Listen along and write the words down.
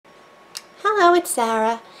Hello, it's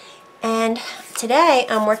Sarah, and today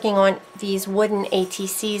I'm working on these wooden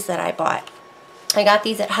ATCs that I bought. I got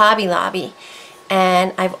these at Hobby Lobby,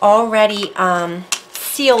 and I've already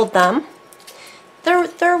sealed them.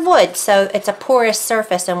 They're wood, so it's a porous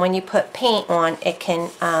surface, and when you put paint on, it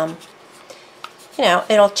can, you know,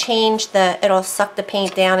 it'll suck the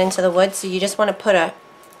paint down into the wood. So you just want to put a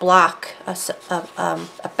block,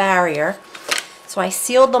 a barrier. So I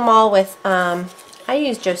sealed them all with, I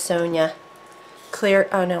use Josonia clear.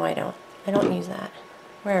 Oh no, I don't use that.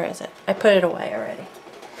 Where is it? I put it away already.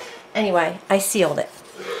 Anyway, I sealed it.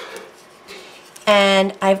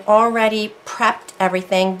 And I've already prepped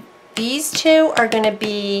everything. These two are going to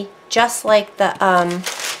be just like the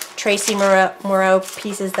Tracy Moreau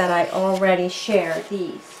pieces that I already shared.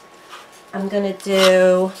 These. I'm going to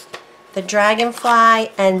do the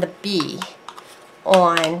dragonfly and the bee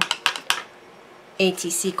on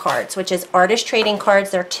ATC cards, which is artist trading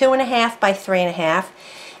cards. They're 2.5 by 3.5,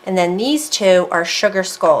 and then these two are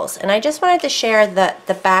Sugarskulls. And I just wanted to share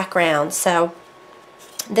the background. So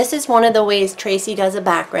this is one of the ways Tracy does a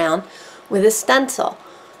background with a stencil.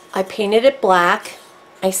 I painted it black,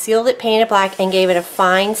 I sealed it painted black, and gave it a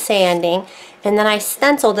fine sanding, and then I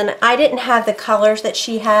stenciled. And I didn't have the colors that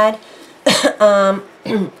she had.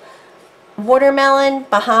 Watermelon,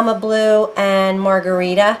 Bahama Blue, and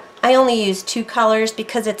Margarita. I only used 2 colors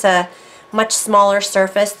because it's a much smaller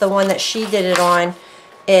surface. The one that she did it on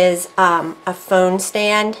is a phone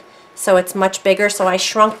stand, so it's much bigger, so I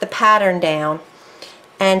shrunk the pattern down.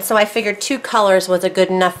 And so I figured 2 colors was a good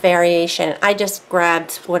enough variation. I just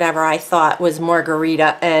grabbed whatever I thought was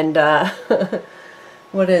Margarita and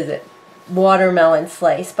what is it? Watermelon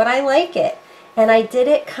slice. But I like it. And I did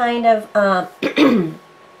it kind of,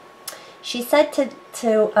 she said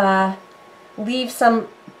to leave some,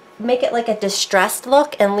 make it like a distressed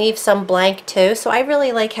look and leave some blank too. So I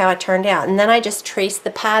really like how it turned out. And then I just traced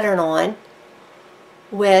the pattern on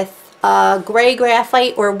with gray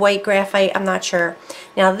graphite or white graphite, I'm not sure.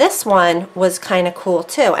 Now this one was kind of cool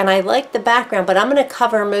too, and I like the background, but I'm going to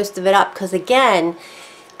cover most of it up because again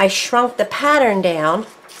I shrunk the pattern down.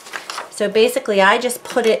 So basically I just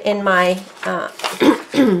put it in my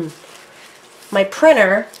my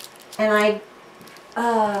printer, and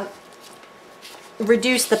I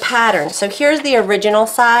reduced the pattern. So here's the original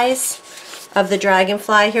size of the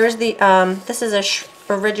dragonfly. Here's the this is a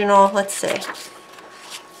original, let's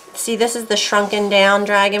see, this is the shrunken down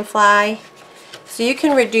dragonfly. So you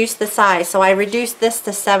can reduce the size. So I reduced this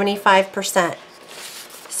to 75%.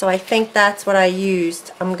 So I think that's what I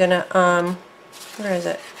used. I'm gonna where is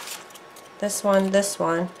it? This one, this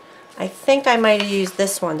one. I think I might have used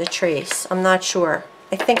this one to trace. I'm not sure.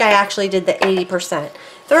 I think I actually did the 80%.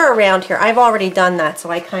 They're around here. I've already done that,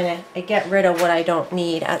 so I get rid of what I don't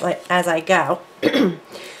need as I go.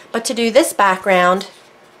 But to do this background,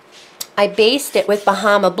 I based it with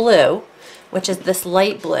Bahama Blue, which is this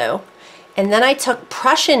light blue, and then I took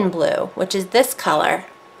Prussian blue, which is this color,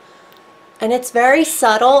 and it's very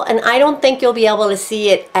subtle, and I don't think you'll be able to see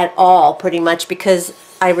it at all pretty much because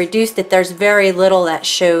I reduced it. There's very little that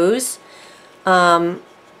shows. I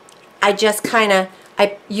just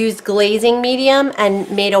I used glazing medium and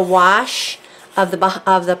made a wash of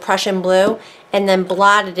the Prussian blue, and then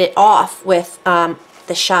blotted it off with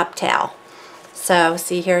the shop towel. So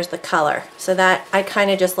see, here's the color. So that I kind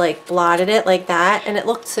of just like blotted it like that, and it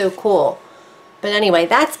looked so cool. But anyway,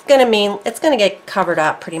 that's gonna mean it's gonna get covered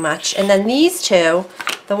up pretty much. And then these two,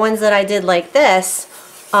 the ones that I did like this,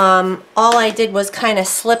 all I did was kind of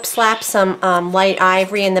slap some light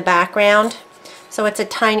ivory in the background. So it's a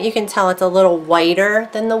tiny, you can tell it's a little whiter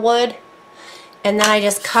than the wood. And then I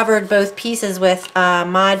just covered both pieces with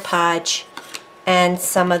Mod Podge and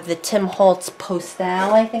some of the Tim Holtz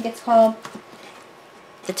Postal, I think it's called,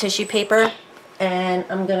 the tissue paper. And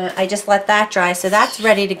I just let that dry, so that's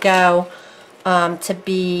ready to go I'm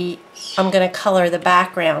gonna color the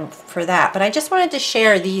background for that. But I just wanted to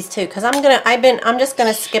share these two because I'm just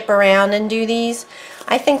gonna skip around and do these.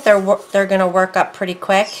 I think they're gonna work up pretty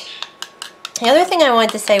quick. The other thing I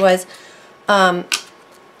wanted to say was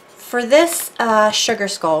for this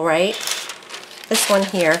Sugarskull, right? This one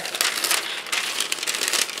here.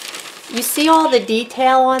 You see all the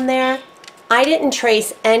detail on there? I didn't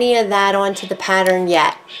trace any of that onto the pattern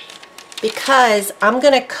yet because I'm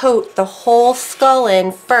going to coat the whole skull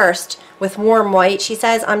in first with warm white. She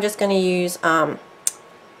says I'm just going to use,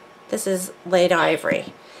 this is light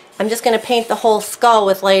ivory. I'm just going to paint the whole skull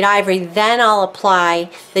with light ivory, then I'll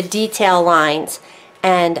apply the detail lines.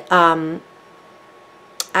 And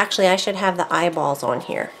actually I should have the eyeballs on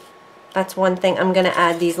here. That's one thing. I'm going to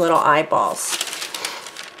add these little eyeballs.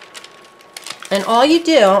 And all you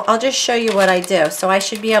do, I'll just show you what I do. So I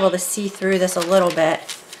should be able to see through this a little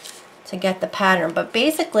bit to get the pattern. But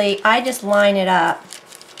basically, I just line it up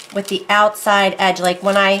with the outside edge. Like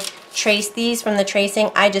when I traced these from the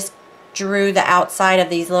tracing, I just drew the outside of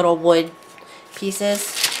these little wood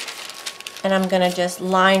pieces. And I'm going to just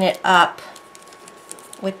line it up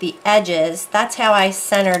with the edges. That's how I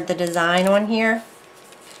centered the design on here.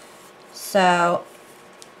 So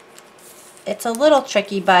it's a little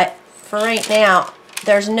tricky, but for right now,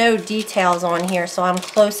 there's no details on here, so I'm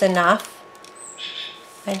close enough.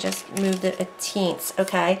 I just moved it a teens,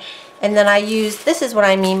 okay? And then I use, this is what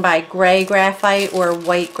I mean by gray graphite or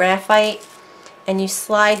white graphite. And you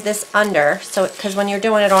slide this under, so because when you're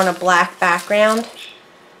doing it on a black background.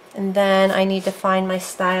 And then I need to find my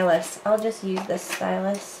stylus. I'll just use this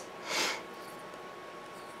stylus.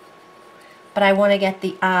 But I want to get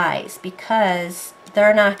the eyes because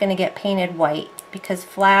they're not going to get painted white because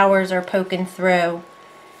flowers are poking through,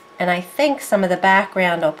 and I think some of the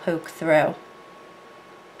background will poke through.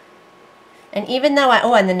 And even though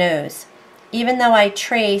and the nose, even though I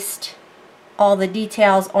traced all the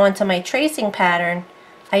details onto my tracing pattern,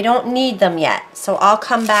 I don't need them yet. So I'll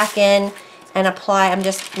come back in and apply, I'm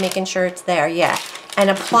just making sure it's there, yeah, and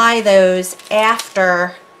apply those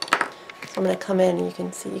after. So I'm going to come in and you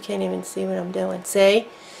can see, you can't even see what I'm doing, see?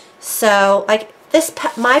 So like this,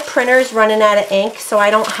 my printer's running out of ink, so I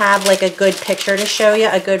don't have like a good picture to show you,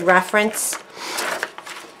 a good reference.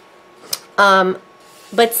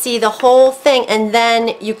 But see the whole thing, and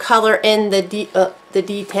then you color in the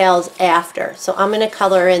details after. So I'm going to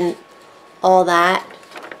color in all that.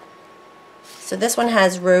 So this one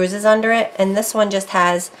has roses under it, and this one just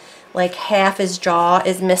has like half his jaw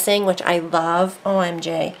is missing, which I love.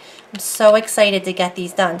 OMG. I'm so excited to get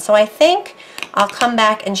these done. So I think I'll come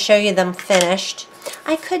back and show you them finished.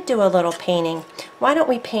 I could do a little painting. Why don't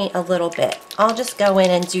we paint a little bit? I'll just go in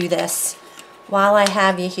and do this while I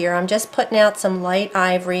have you here. I'm just putting out some light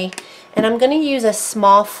ivory, and I'm going to use a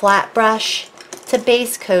small flat brush to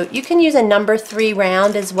base coat. You can use a number 3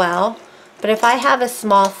 round as well, but if I have a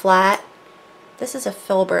small flat, this is a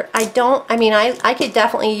filbert. I could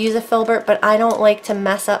definitely use a filbert, but I don't like to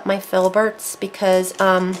mess up my filberts because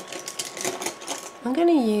I'm going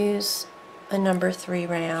to use a number 3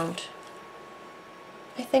 round.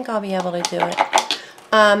 I think I'll be able to do it.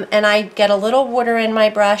 And I get a little water in my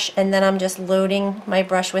brush, and then I'm just loading my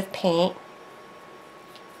brush with paint.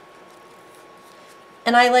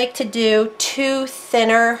 And I like to do two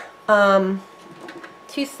thin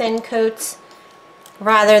coats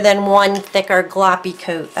rather than one thicker gloppy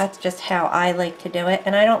coat. That's just how I like to do it.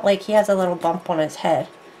 And I don't like, he has a little bump on his head.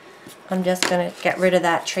 I'm just going to get rid of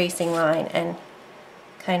that tracing line and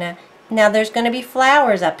kind of, now there's going to be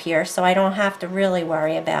flowers up here, so I don't have to really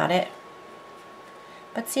worry about it.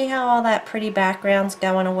 But see how all that pretty background's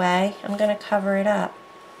going away? I'm going to cover it up.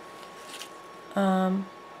 And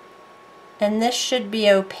this should be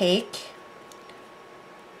opaque.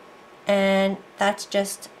 And that's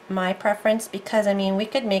just my preference because, I mean, we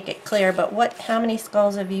could make it clear, but how many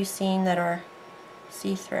skulls have you seen that are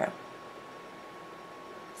see-through?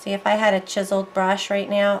 See, if I had a chiseled brush right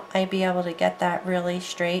now, I'd be able to get that really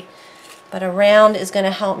straight. But a round is going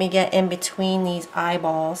to help me get in between these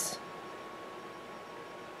eyeballs.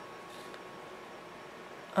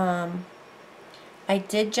 I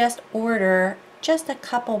did just order just a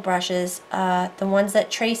couple brushes, the ones that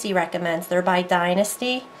Tracy recommends. They're by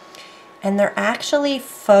Dynasty, and they're actually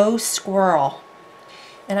faux squirrel.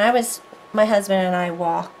 And my husband and I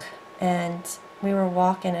walk, and we were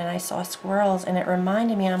walking and I saw squirrels, and it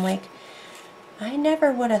reminded me, I'm like, I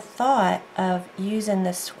never would have thought of using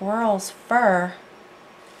the squirrel's fur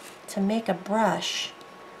to make a brush.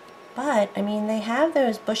 But, I mean, they have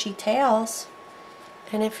those bushy tails.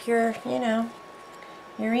 And if you're,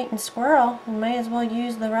 you're eating squirrel, you might as well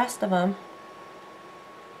use the rest of them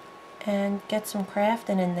and get some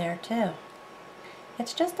crafting in there too.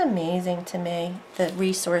 It's just amazing to me, the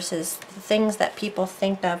resources, the things that people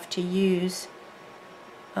think of to use.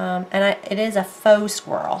 It is a faux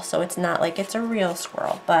squirrel, so it's not like it's a real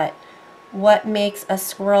squirrel, but what makes a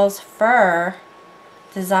squirrel's fur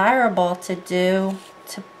desirable to do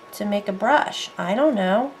to make a brush? I don't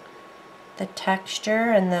know. The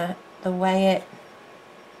texture and the way it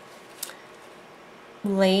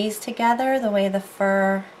lays together, the way the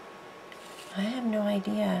fur, I have no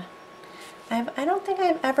idea. I don't think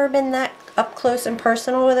I've ever been that up close and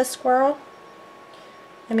personal with a squirrel.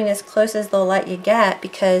 I mean, as close as they'll let you get,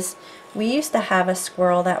 because we used to have a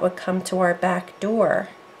squirrel that would come to our back door.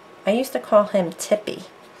 I used to call him Tippy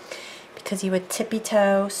because he would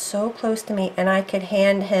tippy-toe so close to me, and I could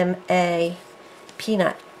hand him a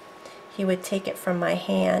peanut. he would take it from my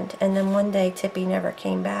hand, and then one day Tippy never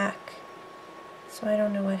came back. So I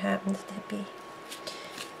don't know what happened to Tippy.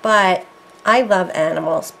 But I love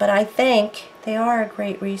animals, but I think they are a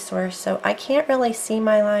great resource. So I can't really see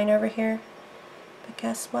my line over here, but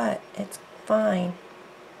guess what? It's fine.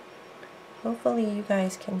 Hopefully you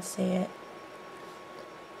guys can see it.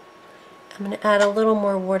 I'm going to add a little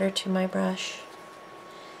more water to my brush.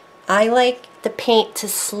 I like the paint to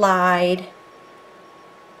slide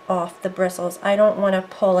off the bristles. I don't want to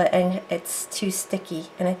pull it and it's too sticky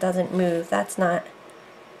and it doesn't move. That's not,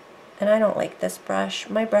 and I don't like this brush.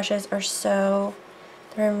 My brushes are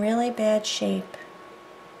they're in really bad shape.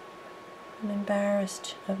 I'm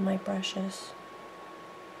embarrassed of my brushes.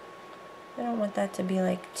 I don't want that to be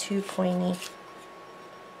like too pointy.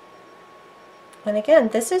 And again,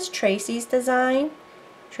 this is Tracy's design.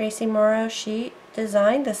 Tracy Moreau, she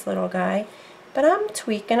designed this little guy. But I'm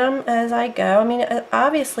tweaking them as I go. I mean,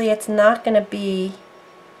 obviously it's not going to be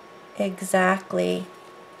exactly,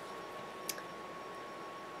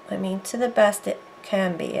 I mean, to the best it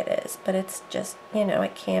can be, it is. But it's just, you know,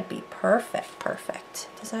 it can't be perfect.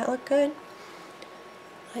 Does that look good?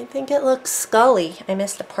 I think it looks scully. I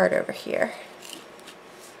missed a part over here.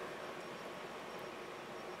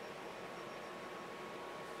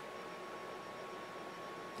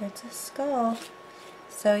 It's a skull.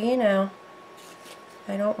 So, you know,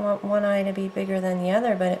 I don't want one eye to be bigger than the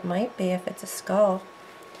other, but it might be if it's a skull.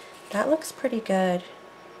 That looks pretty good.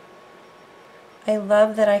 I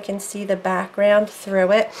love that I can see the background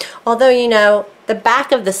through it. Although, you know, the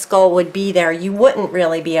back of the skull would be there. You wouldn't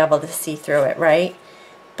really be able to see through it, right?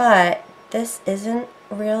 But this isn't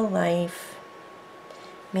real life.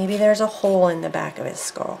 Maybe there's a hole in the back of his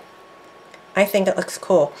skull. I think it looks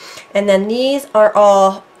cool. And then these are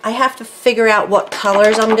all, I have to figure out what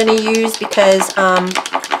colors I'm going to use because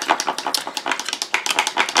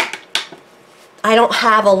I don't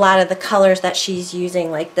have a lot of the colors that she's using,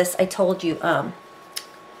 like this. I told you,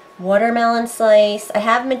 watermelon slice. I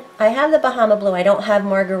have the Bahama Blue. I don't have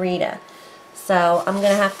Margarita. So I'm going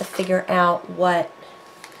to have to figure out what.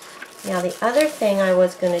 Now the other thing I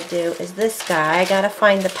was going to do is this guy. I got to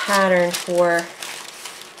find the pattern for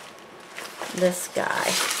this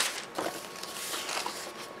guy.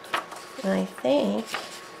 And I think,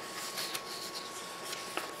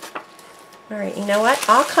 alright, you know what?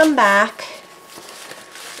 I'll come back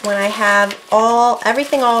when I have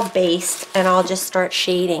everything all based and I'll just start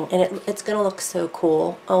shading and it's going to look so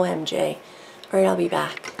cool. OMG. Alright, I'll be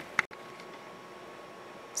back.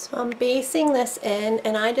 So I'm basing this in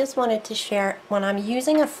and I just wanted to share, when I'm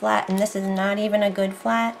using a flat, and this is not even a good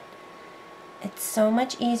flat, it's so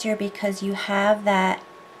much easier because you have that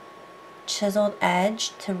chiseled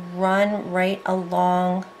edge to run right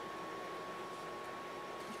along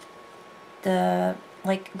the,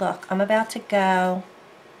 like, look, I'm about to go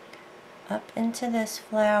up into this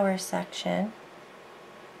flower section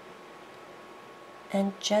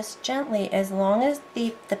and just gently, as long as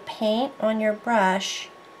the paint on your brush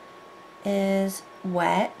is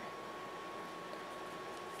wet,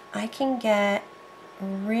 I can get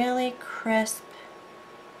really crisp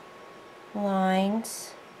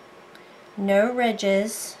lines, no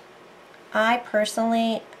ridges. I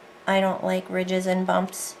don't like ridges and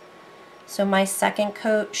bumps, so my second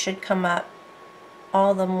coat should come up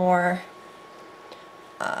all the more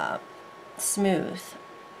smooth.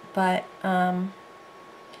 But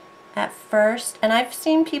at first, and I've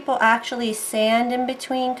seen people actually sand in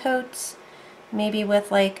between coats, maybe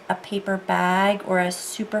with like a paper bag or a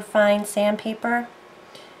super fine sandpaper.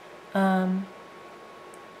 I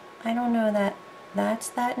don't know that that's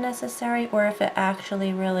that necessary or if it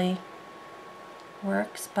actually really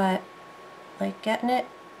works, but like getting it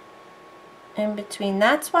in between,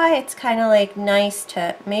 that's why it's kind of like nice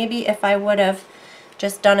to, maybe if I would have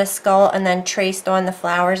just done a skull and then traced on the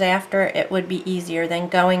flowers after, it would be easier than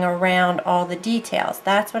going around all the details.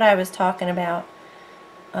 That's what I was talking about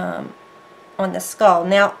on the skull.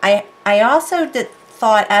 Now I also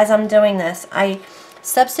thought as I'm doing this, I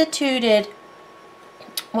substituted,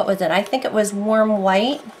 what was it? I think it was warm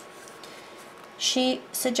white she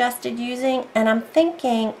suggested using, and I'm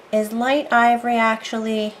thinking, is light ivory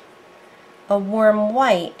actually a warm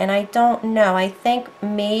white? And I don't know. I think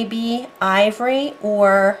maybe ivory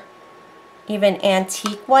or even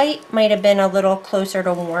antique white might have been a little closer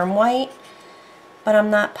to warm white, but I'm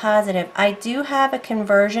not positive. I do have a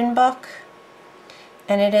conversion book,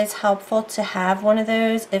 and it is helpful to have one of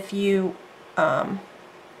those if you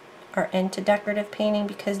are into decorative painting,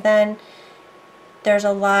 because then there's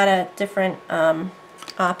a lot of different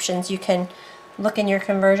options. You can look in your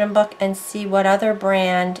conversion book and see what other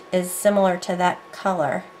brand is similar to that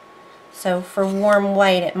color. So for warm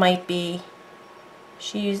white, it might be,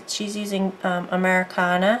 she's using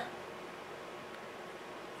Americana.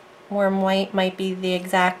 Warm white might be the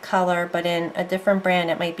exact color, but in a different brand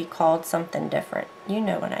it might be called something different. You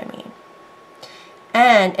know what I mean.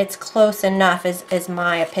 And it's close enough, is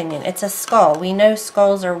my opinion. It's a skull. We know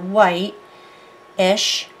skulls are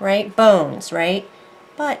white-ish, right? Bones, right?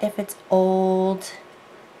 But if it's old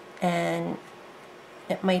and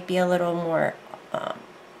it might be a little more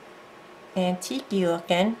antique-y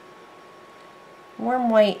looking, warm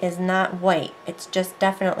white is not white. It's just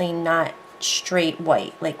definitely not straight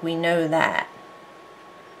white, like we know that.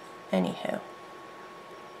 Anywho,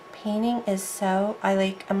 painting is so,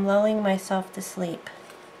 I'm lulling myself to sleep.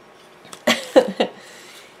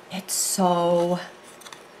 It's so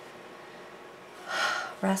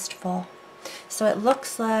restful. So it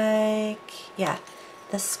looks like, yeah,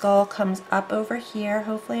 the skull comes up over here.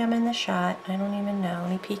 Hopefully I'm in the shot. I don't even know.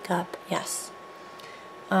 Let me peek up. Yes.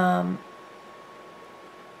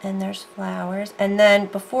 And there's flowers, and then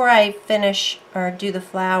before I finish or do the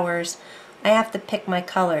flowers, I have to pick my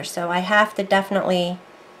colors, so I have to definitely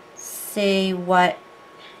see what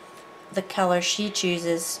the color she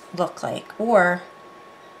chooses look like, or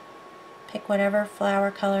pick whatever flower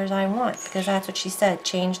colors I want, because that's what she said,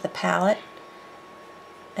 change the palette,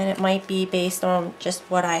 and it might be based on just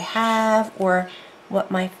what I have or what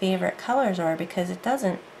my favorite colors are, because it's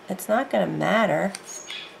not going to matter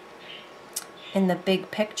in the big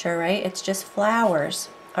picture, right? It's just flowers.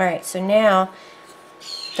 Alright, so now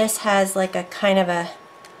this has like a kind of a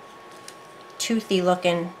toothy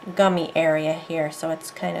looking gummy area here, so it's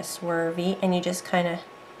kind of swervy, and you just kind of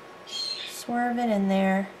swerve it in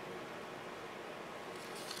there.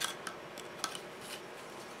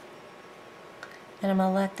 And I'm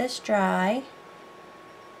going to let this dry,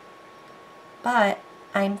 but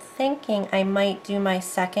I'm thinking I might do my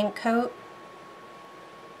second coat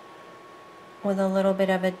with a little bit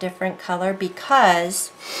of a different color, because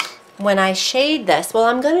when I shade this, well,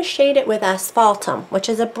 I'm going to shade it with asphaltum, which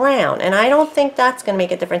is a brown, and I don't think that's going to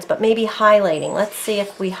make a difference, but maybe highlighting. Let's see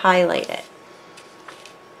if we highlight it.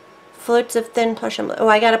 Floats of thin Prussian blue. Oh,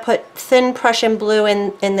 I got to put thin Prussian blue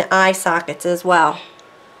in the eye sockets as well.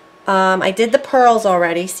 I did the pearls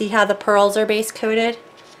already. See how the pearls are base coated?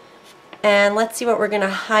 And let's see what we're going to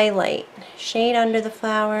highlight. Shade under the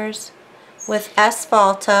flowers with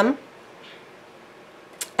asphaltum.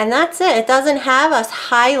 And that's it. It doesn't have us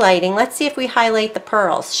highlighting. Let's see if we highlight the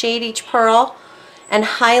pearls. Shade each pearl and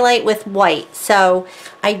highlight with white. So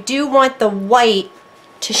I do want the white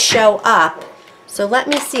to show up. So let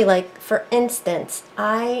me see, like for instance,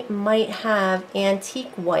 I might have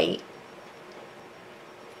antique white.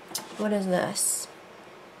 What is this?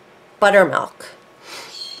 Buttermilk.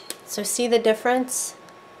 So see the difference?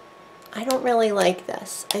 I don't really like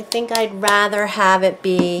this. I think I'd rather have it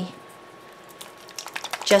be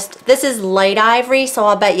just, this is light ivory, so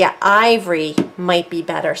I'll bet you ivory might be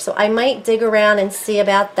better. So I might dig around and see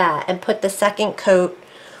about that and put the second coat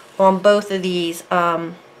on both of these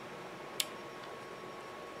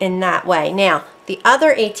in that way. Now, the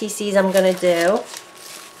other ATCs I'm going to do,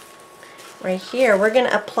 right here, we're going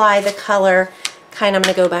to apply the color, I'm going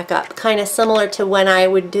to go back up, kind of similar to when I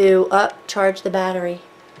would do, charge the battery.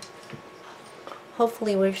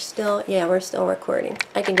 Hopefully we're still, yeah, we're still recording.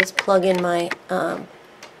 I can just plug in my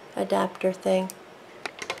adapter thing.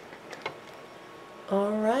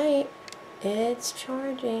 Alright, it's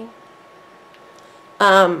charging.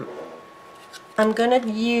 I'm going to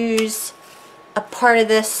use a part of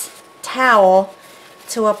this towel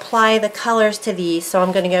to apply the colors to these. So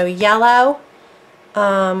I'm going to go yellow,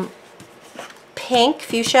 pink,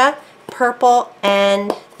 fuchsia, purple,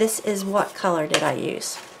 and this is, what color did I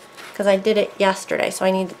use? Because I did it yesterday. So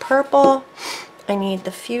I need the purple, I need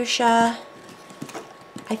the fuchsia,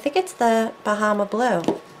 I think it's the Bahama blue,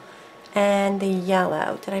 and the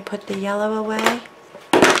yellow. Did I put the yellow away?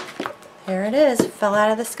 There it is, fell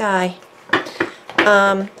out of the sky.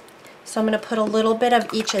 So I'm going to put a little bit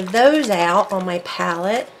of each of those out on my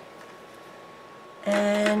palette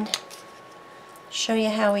and show you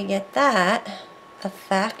how we get that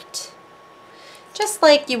effect. Just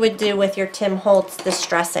like you would do with your Tim Holtz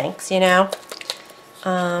Distress inks, you know.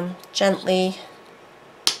 Gently,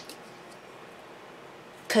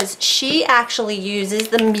 because she actually uses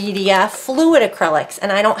the media fluid acrylics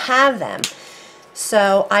and I don't have them.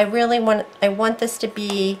 So I want this to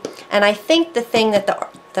be, and I think the thing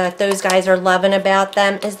that those guys are loving about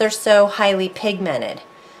them is they're so highly pigmented.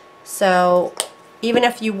 So even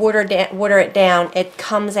if you water it down, it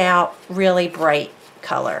comes out really bright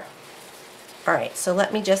color. Alright, so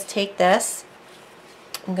let me just take this.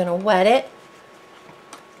 I'm going to wet it.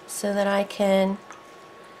 so that I can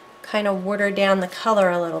kind of water down the color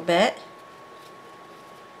a little bit,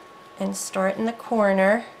 and start in the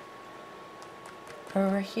corner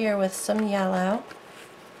over here with some yellow,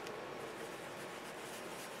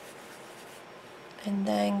 and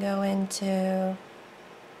then go into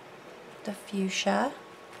the fuchsia.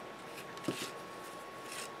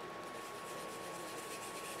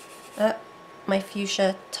 Oh, my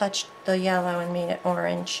fuchsia touched the yellow and made it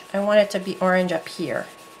orange. I want it to be orange up here.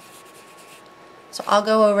 So I'll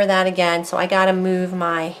go over that again. So I gotta move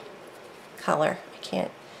my color. I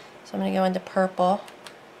can't. So I'm gonna go into purple.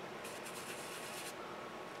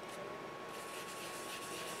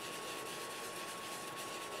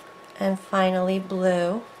 And finally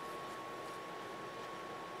blue.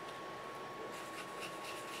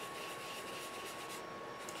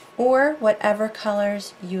 Or whatever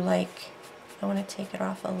colors you like. I want to take it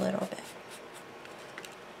off a little bit.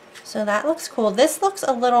 So that looks cool. This looks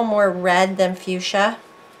a little more red than fuchsia.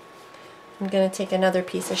 I'm going to take another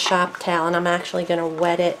piece of shop towel and I'm actually going to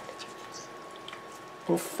wet it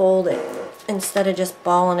and fold it instead of just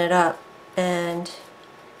balling it up. And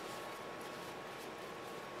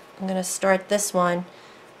I'm going to start this one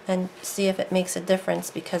and see if it makes a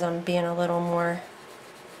difference because I'm being a little more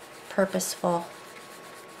purposeful.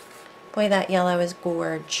 Boy, that yellow is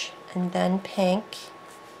gorge. And then pink.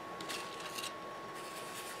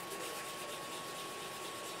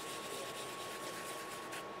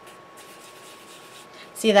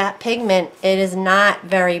 See that pigment, it is not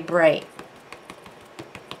very bright.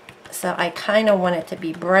 So I kind of want it to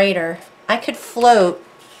be brighter. I could float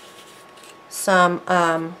some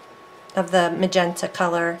of the magenta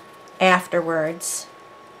color afterwards.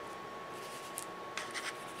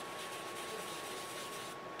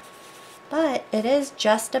 But it is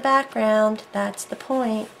just a background, that's the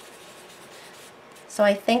point. So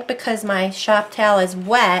I think because my shop towel is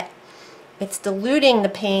wet, it's diluting the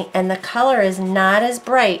paint and the color is not as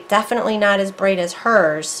bright, definitely not as bright as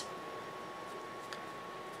hers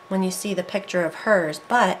when you see the picture of hers.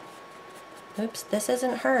 But, oops, this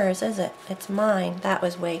isn't hers, is it? It's mine. That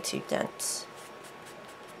was way too dense.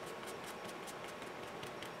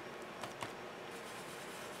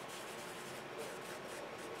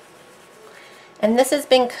 And this has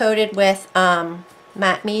been coated with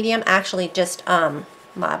matte medium, actually just Mod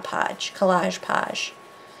Podge, Collage Podge,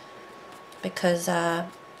 because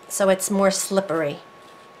so it's more slippery.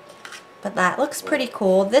 But that looks pretty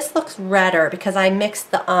cool. This looks redder because I mixed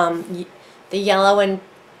the yellow and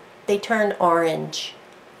they turned orange.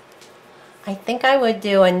 I think I would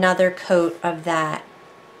do another coat of that.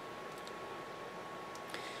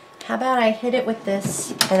 How about I hit it with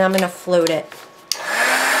this and I'm going to float it.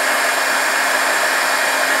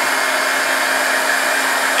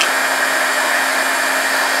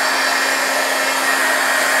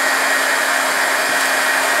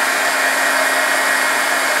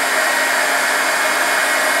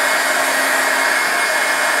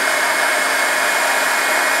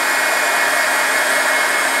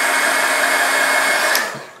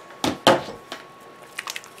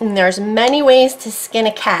 And there's many ways to skin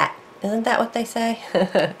a cat. Isn't that what they say?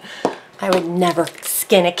 I would never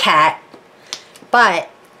skin a cat. But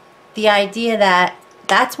the idea that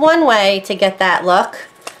that's one way to get that look.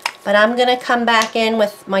 But I'm going to come back in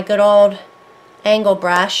with my good old angle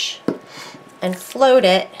brush and float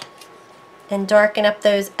it and darken up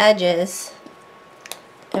those edges.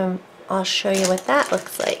 And I'll show you what that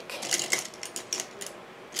looks like.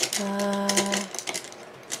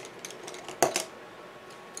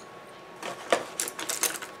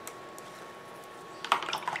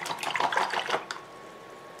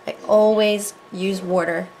 I always use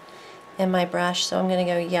water in my brush, so I'm going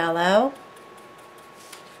to go yellow.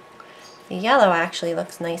 The yellow actually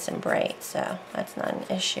looks nice and bright, so that's not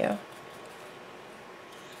an issue.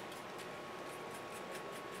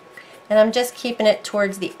 And I'm just keeping it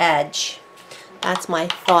towards the edge. That's my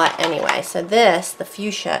thought anyway. So this, the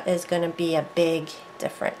fuchsia, is going to be a big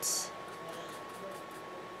difference.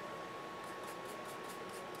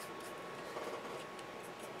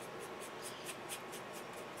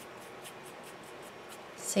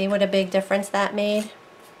 See what a big difference that made?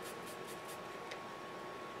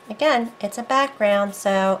 Again, it's a background,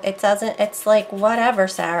 so it's like whatever,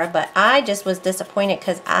 Sarah, but I just was disappointed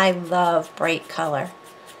because I love bright color.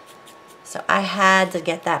 So I had to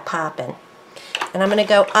get that popping. And I'm going to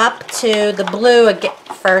go up to the blue again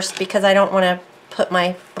first because I don't want to put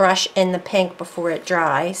my brush in the pink before it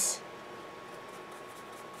dries.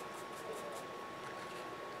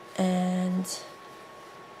 And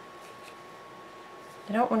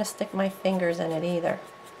I don't want to stick my fingers in it either.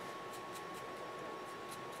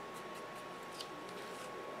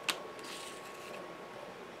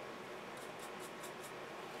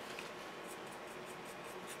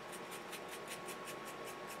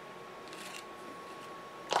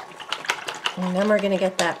 And then we're going to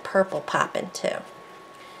get that purple popping too.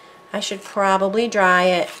 I should probably dry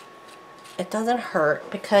it. It doesn't hurt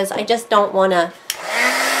because I just don't want to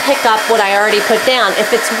pick up what I already put down.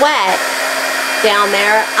 If it's wet down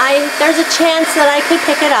there, there's a chance that I could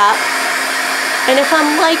pick it up. And if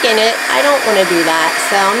I'm liking it, I don't want to do that.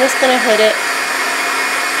 So I'm just going to hit it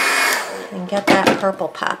and get that purple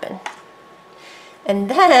popping. And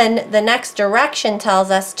then the next direction tells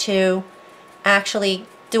us to actually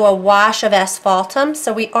do a wash of asphaltum.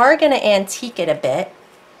 So we are going to antique it a bit.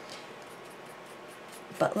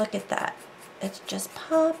 But look at that. It's just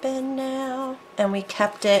popping now. And we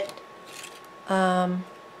kept it kind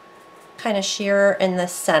of sheer in the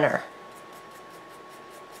center.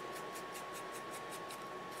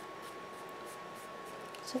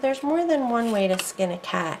 So there's more than one way to skin a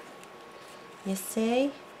cat. You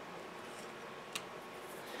see?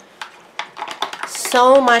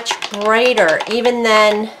 So much brighter even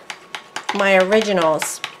than my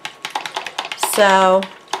originals. So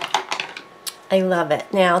I love it.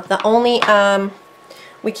 Now the only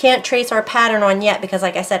we can't trace our pattern on yet because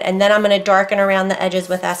like I said, and then I'm going to darken around the edges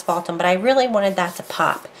with asphaltum, but I really wanted that to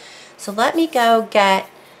pop. So let me go get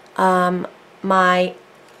my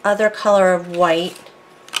other color of white,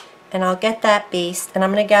 and I'll get that base, and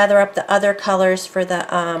I'm going to gather up the other colors for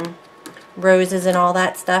the roses and all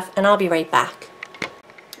that stuff, and I'll be right back.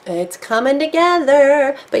 It's coming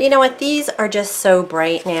together. But you know what? These are just so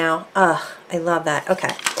bright now. Ugh, I love that.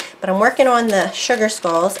 Okay. But I'm working on the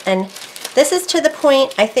Sugarskulls, and this is to the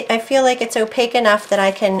point I feel like it's opaque enough that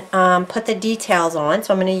I can put the details on.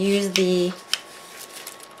 So I'm going to use the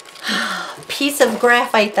piece of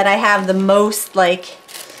graphite that I have the most, like,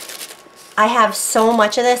 I have so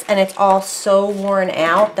much of this and it's all so worn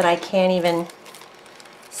out that I can't even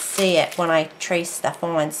see it when I trace stuff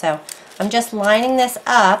on. So I'm just lining this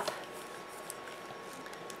up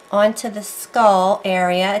onto the skull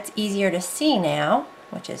area. It's easier to see now,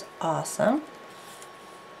 which is awesome.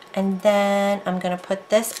 And then I'm going to put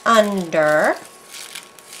this under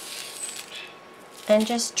and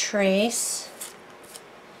just trace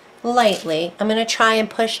lightly. I'm going to try and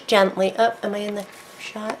push gently. Oh, am I in the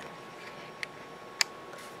shot?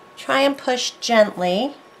 Try and push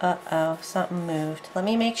gently. Uh-oh, something moved. Let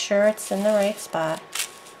me make sure it's in the right spot.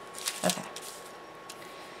 Okay.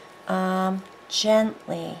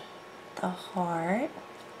 Gently, the heart.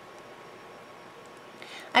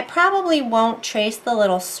 I probably won't trace the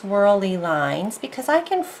little swirly lines because I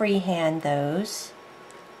can freehand those.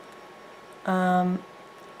 And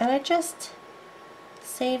it just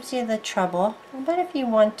saves you the trouble. But if you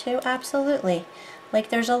want to, absolutely. Like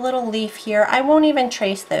there's a little leaf here. I won't even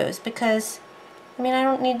trace those because, I mean, I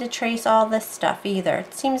don't need to trace all this stuff either.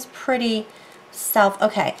 It seems pretty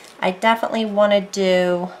okay, I definitely want to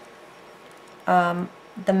do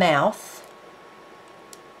the mouth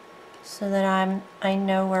so that I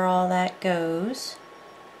know where all that goes.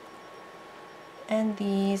 And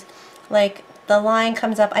these, like the line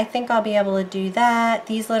comes up, I think I'll be able to do that.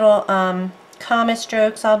 These little comma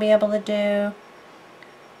strokes I'll be able to do.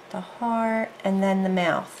 The heart and then the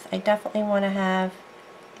mouth. I definitely want to have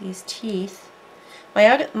these teeth. My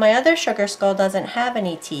other Sugarskull doesn't have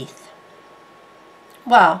any teeth.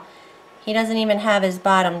 Well, he doesn't even have his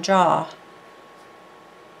bottom jaw.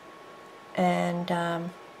 And I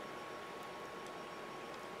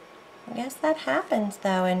guess that happens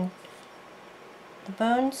though, and the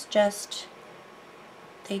bones just,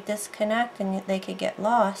 they disconnect and they could get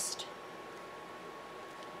lost.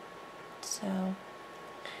 So,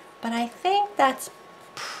 but I think that's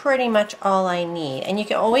pretty much all I need. And you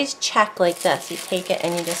can always check like this. You take it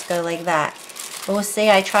and you just go like that. We'll see,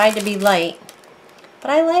 I tried to be light, but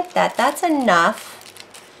I like that. That's enough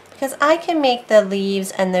because I can make the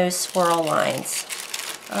leaves and those swirl lines.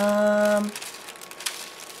 Alright,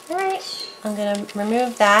 I'm going to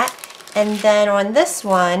remove that. And then on this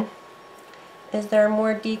one, is there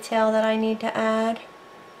more detail that I need to add?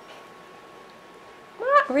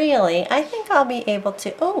 Not really. I think I'll be able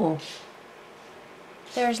to, oh,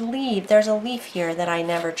 there's a leaf here that I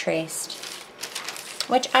never traced,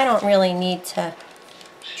 which I don't really need to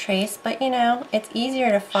trace, but you know, it's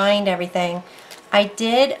easier to find everything.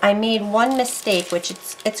 I made one mistake, which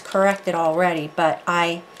it's corrected already, but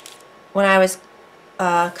when I was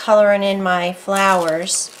coloring in my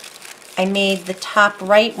flowers, I made the top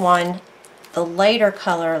right one the lighter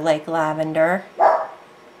color like lavender,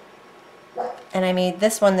 and I made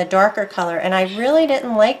this one the darker color, and I really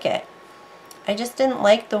didn't like it. I just didn't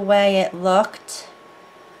like the way it looked.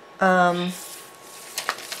 So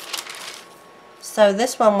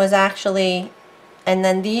this one was actually, and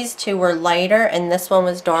then these two were lighter and this one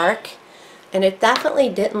was dark, and it definitely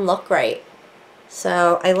didn't look right.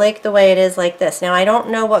 So I like the way it is like this. Now I don't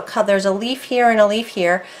know what color, there's a leaf here and a leaf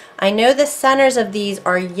here. I know the centers of these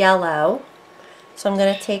are yellow. So I'm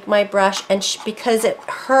going to take my brush and because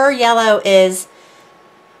her yellow is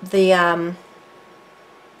the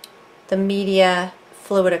media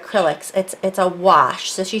fluid acrylics. It's a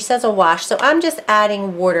wash. So she says a wash. So I'm just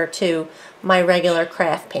adding water to my regular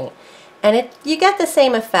craft paint. And you get the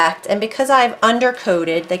same effect. And because I've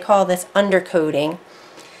undercoated, they call this undercoating,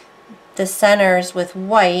 the centers with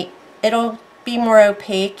white, it'll be more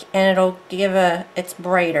opaque and it'll give it's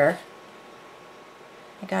brighter.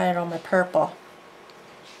 I got it on my purple.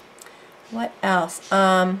 What else?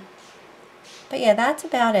 But yeah, that's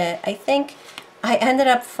about it. I think I ended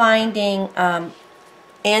up finding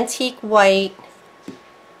antique white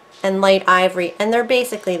and light ivory, and they're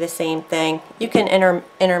basically the same thing. You can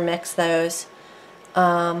intermix those.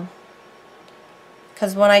 Because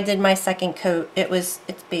when I did my second coat, it's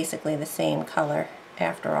basically the same color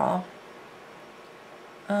after all.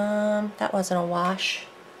 That wasn't a wash.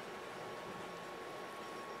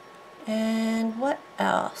 And what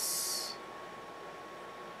else?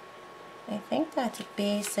 I think that's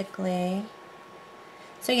basically...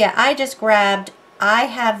 So yeah, I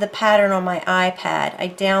have the pattern on my iPad. I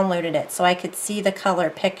downloaded it so I could see the color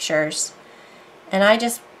pictures. And I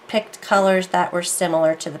just picked colors that were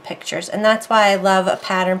similar to the pictures. And that's why I love a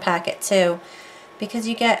pattern packet too, because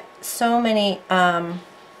you get so many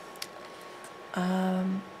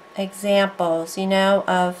examples, you know,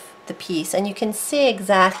 of the piece. And you can see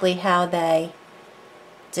exactly how they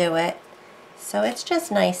do it. So it's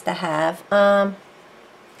just nice to have. I'm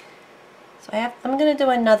going to do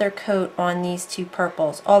another coat on these two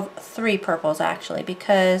purples, three purples actually,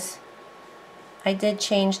 because I did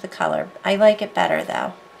change the color. I like it better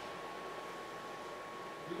though.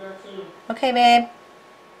 Okay, babe.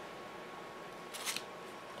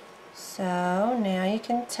 So now you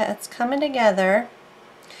can it's coming together.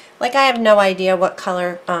 Like I have no idea what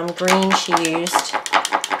color green she used.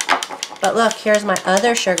 But look, here's my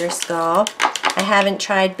other Sugarskull. I haven't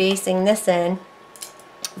tried basing this in.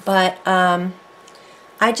 But I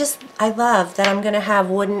love that I'm going to have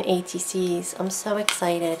wooden ATCs. I'm so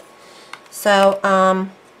excited. So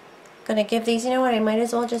I'm going to give these, you know what, I might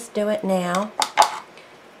as well just do it now.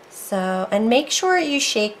 So, and make sure you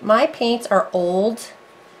shake. My paints are old,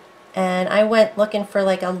 and I went looking for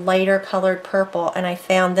like a lighter colored purple, and I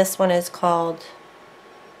found this one is called,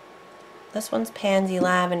 this one's Pansy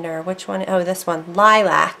Lavender. Which one? Oh, this one,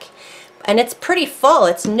 Lilac. And it's pretty full.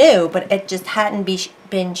 It's new, but it just hadn't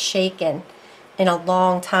been shaken in a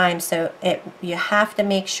long time. So you have to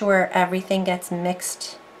make sure everything gets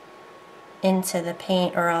mixed into the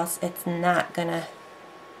paint, or else it's not gonna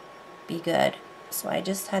be good. So I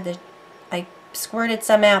just had to, I squirted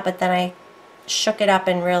some out, but then I shook it up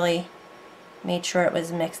and really made sure it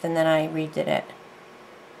was mixed, and then I redid it.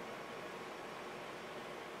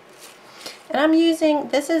 And I'm using,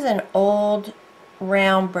 this is an old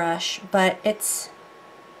round brush, but it's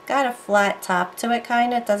got a flat top to it,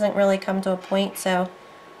 kind of. It doesn't really come to a point, so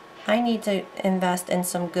I need to invest in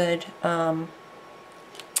some good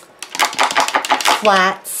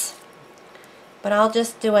flats. But I'll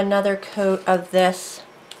just do another coat of this.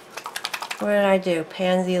 What did I do?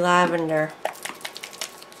 Pansy Lavender.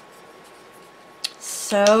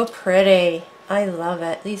 So pretty. I love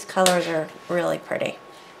it. These colors are really pretty.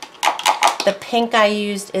 The pink I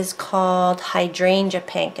used is called Hydrangea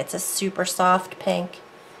Pink. It's a super soft pink.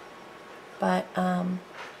 But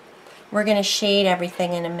we're going to shade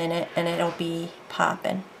everything in a minute, and it'll be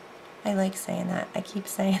poppin'. I like saying that. I keep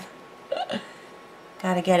saying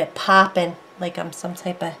gotta get it poppin', like I'm some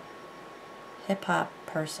type of hip-hop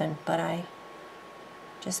person, but I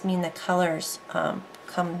just mean the colors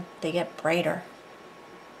they get brighter.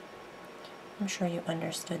 I'm sure you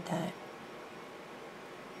understood that.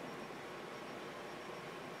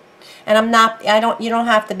 And you don't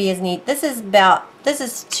have to be as neat. This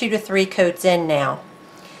is 2 to 3 coats in now.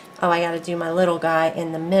 Oh, I got to do my little guy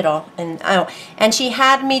in the middle. And she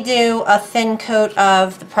had me do a thin coat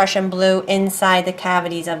of the Prussian blue inside the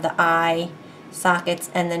cavities of the eye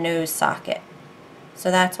sockets and the nose socket.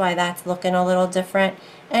 So that's why that's looking a little different.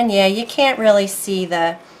 And yeah, you can't really see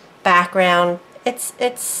the background.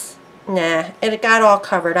 Nah, it got all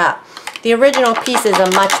covered up. The original piece is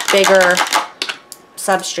a much bigger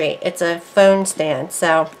substrate. It's a phone stand.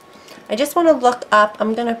 So I just want to look up.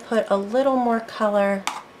 I'm going to put a little more color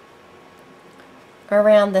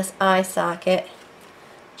around this eye socket,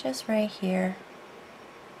 just right here.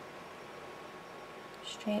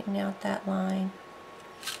 Straighten out that line.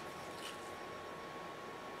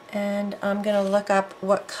 And I'm going to look up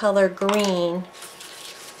what color green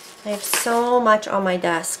I have so much on my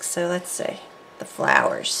desk, so let's see. The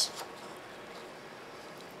flowers.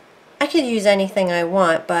 I could use anything I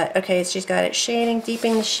want, but okay, she's got it shading,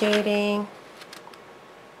 deepening the shading.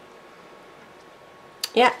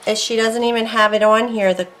 Yeah, she doesn't even have it on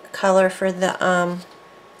here, the color for the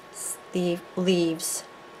leaves.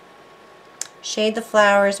 Shade the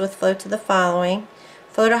flowers with flow to the following.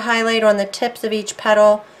 Photo highlight on the tips of each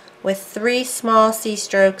petal with 3 small C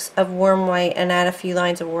strokes of warm white and add a few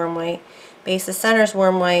lines of warm white. Base the center's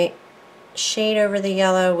warm white. Shade over the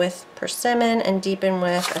yellow with persimmon and deepen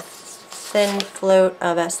with a thin float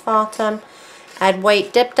of asphaltum. Add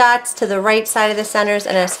white dip dots to the right side of the centers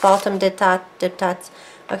and asphaltum dip dots.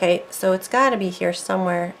 Okay, so it's got to be here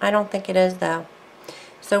somewhere. I don't think it is though.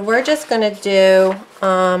 So we're just going to do,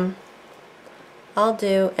 I'll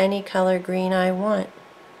do any color green I want.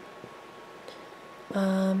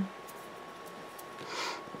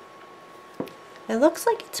 It looks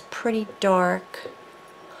like it's pretty dark.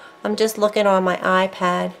 I'm just looking on my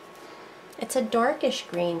iPad. It's a darkish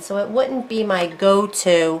green, so it wouldn't be my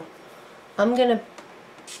go-to. I'm going to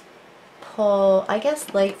pull, I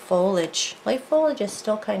guess, light foliage. Light foliage is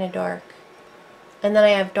still kind of dark. And then I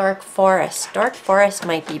have dark forest. Dark forest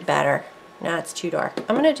might be better. No, it's too dark.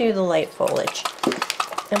 I'm going to do the light foliage.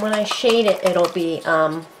 And when I shade it, it'll be,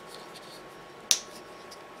 and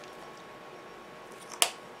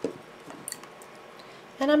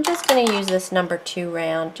I'm just going to use this number 2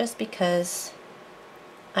 round just because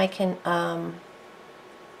I can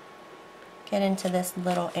get into this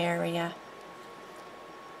little area.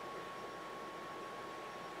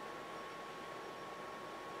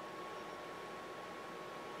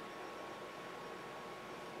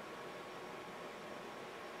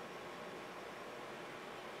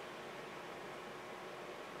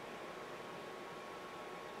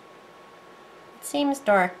 It seems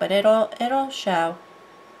dark, but it'll show.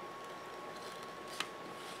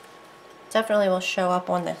 Definitely will show up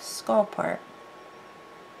on the skull part.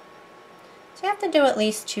 So you have to do at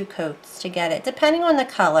least 2 coats to get it, depending on the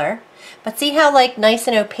color. But see how like nice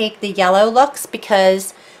and opaque the yellow looks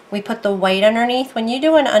because we put the white underneath? When you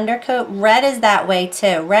do an undercoat, red is that way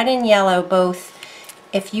too. Red and yellow both.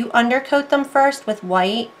 If you undercoat them first with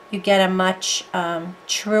white, you get a much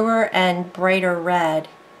truer and brighter red,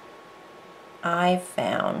 I've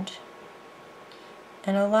found.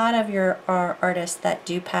 And a lot of your artists that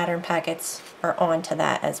do pattern packets are onto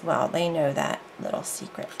that as well. They know that little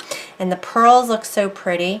secret. And the pearls look so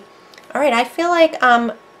pretty. Alright, I feel like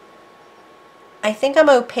I think I'm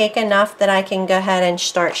opaque enough that I can go ahead and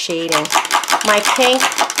start shading. My pink,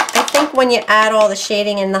 I think when you add all the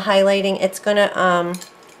shading and the highlighting, it's going to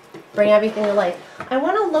bring everything to life. I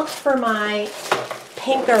want to look for my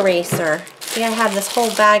pink eraser. See, I have this whole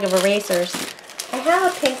bag of erasers. I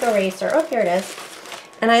have a pink eraser. Oh, here it is.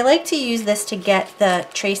 And I like to use this to get the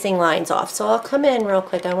tracing lines off. So I'll come in real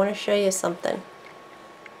quick. I want to show you something.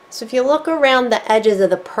 So if you look around the edges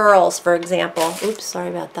of the pearls, for example, oops, sorry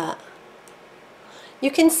about that.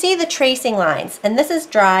 You can see the tracing lines. And this is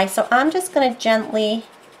dry, so I'm just going to gently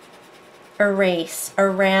erase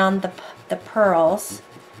around the pearls.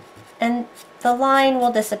 And the line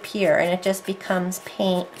will disappear and it just becomes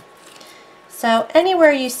paint. So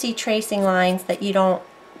anywhere you see tracing lines that you don't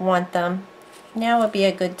want them, now would be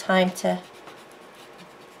a good time to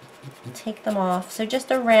take them off. So just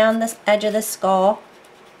around this edge of the skull,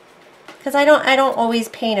 because I don't always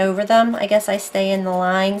paint over them. I guess I stay in the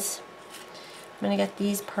lines. I'm gonna get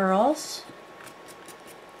these pearls.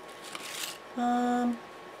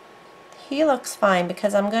 He looks fine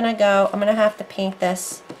because I'm gonna have to paint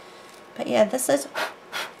this. But yeah, this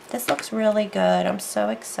looks really good. I'm so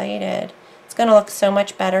excited. It's gonna look so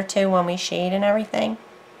much better too when we shade and everything.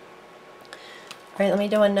 Alright, let me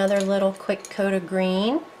do another little quick coat of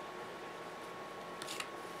green.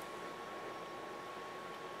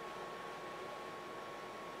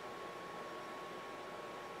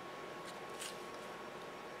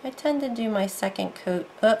 I tend to do my second coat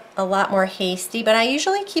a lot more hasty, but I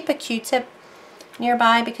usually keep a Q-tip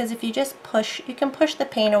nearby because if you just push, you can push the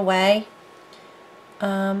paint away.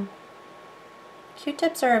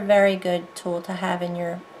 Q-tips are a very good tool to have in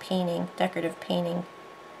your painting, decorative painting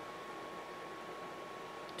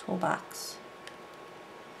toolbox.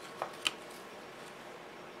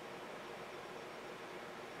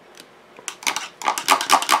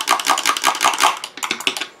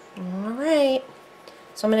 Alright,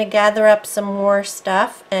 so I'm going to gather up some more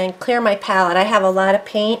stuff and clear my palette. I have a lot of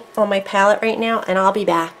paint on my palette right now and I'll be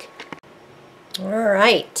back.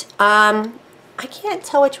 Alright, I can't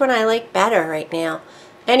tell which one I like better right now.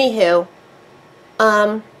 Anywho,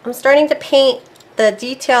 I'm starting to paint the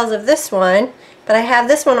details of this one but I have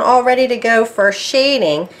this one all ready to go for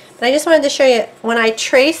shading. But I just wanted to show you, when I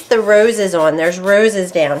trace the roses on, there's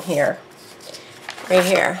roses down here, right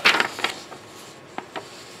here.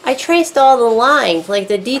 I traced all the lines, like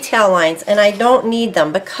the detail lines, and I don't need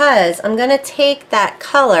them because I'm going to take that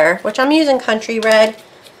color, which I'm using Country Red,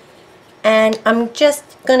 and I'm just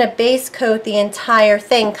going to base coat the entire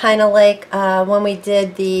thing, kind of like when we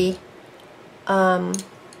did the, I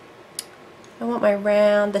want my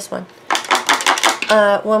round, this one.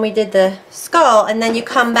 When we did the skull, and then you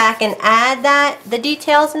come back and add the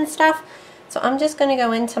details and stuff. So I'm just going to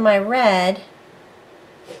go into my red,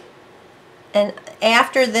 and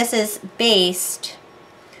after this is based,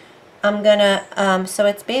 I'm going to, so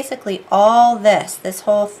it's basically all this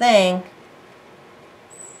whole thing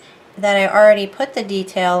that I already put the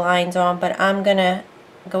detail lines on, but I'm going to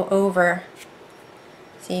go over.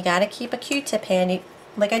 So you got to keep a Q-tip handy.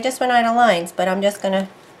 Like I just went out of lines, but I'm just going to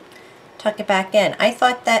tuck it back in. I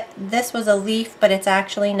thought that this was a leaf, but it's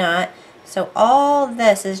actually not. So all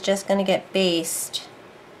this is just going to get based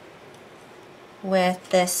with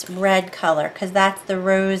this red color, because that's the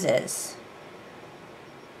roses.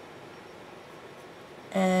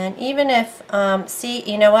 And even if, see,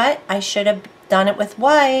 you know what? I should have done it with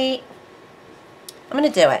white. I'm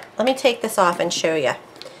going to do it. Let me take this off and show you.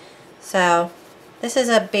 So this is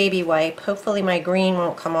a baby wipe. Hopefully my green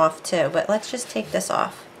won't come off too, but let's just take this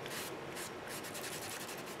off.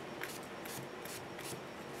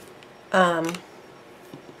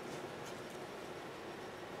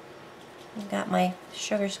 Got my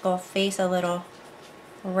Sugarskull face a little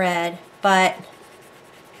red, but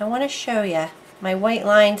I want to show you. My white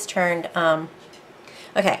lines turned,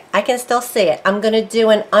 okay, I can still see it. I'm going to do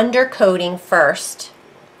an undercoating first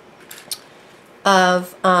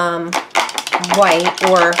of white,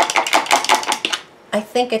 or I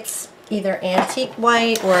think it's either antique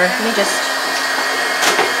white, or let me just,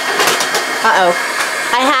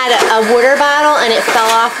 I had a water bottle and it fell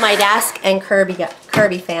off my desk, and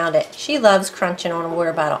Kirby found it. She loves crunching on a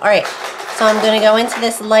water bottle. Alright, so I'm going to go into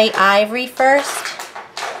this light ivory first,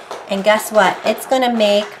 and guess what? It's going to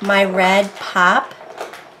make my red pop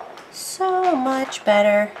so much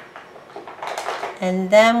better. And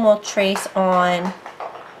then we'll trace on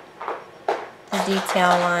the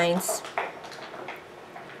detail lines.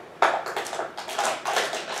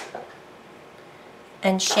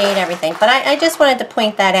 And shade everything. But I just wanted to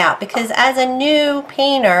point that out, because as a new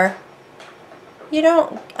painter, you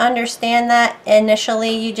don't understand that initially.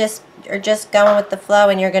 You just are just going with the flow,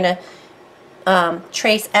 and you're going to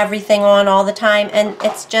trace everything on all the time, and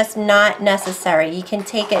it's just not necessary. You can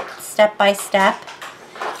take it step by step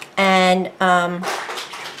and add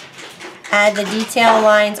the detail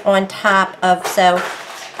lines on top of, so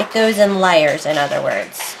it goes in layers, in other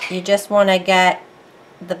words. You just want to get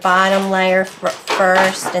the bottom layer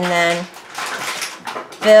first, and then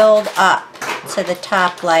build up to the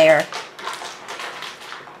top layer.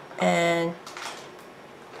 And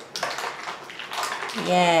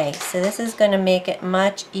yay, so this is going to make it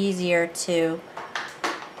much easier to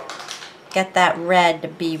get that red to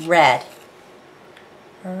be red.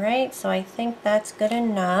 Alright, so I think that's good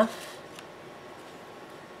enough.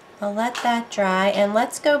 I'll let that dry, and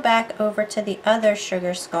let's go back over to the other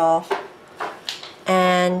Sugarskull.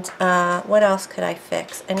 And what else could I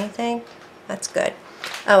fix? Anything? That's good.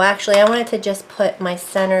 Oh, actually, I wanted to just put my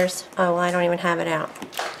centers. Oh, well, I don't even have it out.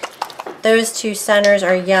 Those two centers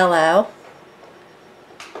are yellow.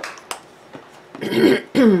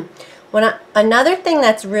 Another thing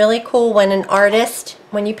that's really cool when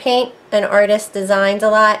you paint an artist designs a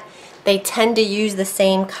lot, they tend to use the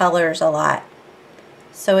same colors a lot.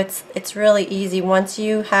 So it's really easy. Once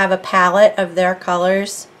you have a palette of their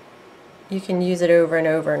colors, you can use it over and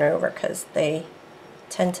over and over, because they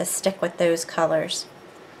tend to stick with those colors.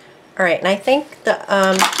 Alright, and I think the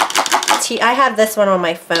I have this one on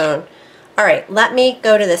my phone. Alright, let me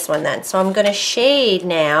go to this one then. So I'm going to shade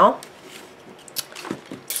now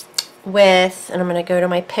with, and I'm going to go to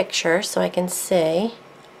my picture so I can see.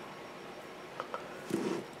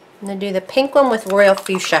 I'm going to do the pink one with Royal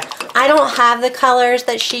Fuchsia. I don't have the colors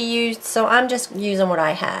that she used, so I'm just using what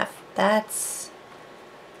I have. That's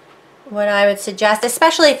what I would suggest,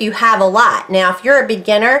 especially if you have a lot. Now, if you're a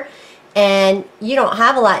beginner and you don't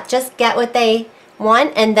have a lot, just get what they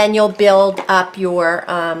want, and then you'll build up your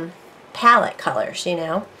palette colors, you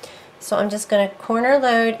know. So I'm just going to corner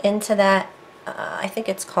load into that, I think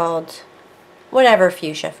it's called whatever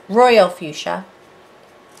fuchsia, Royal Fuchsia.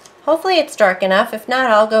 Hopefully it's dark enough. If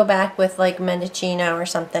not, I'll go back with like Mendocino or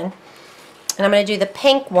something. And I'm going to do the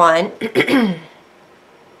pink one.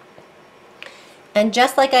 And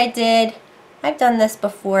just like I did I've done this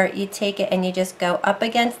before. You take it and you just go up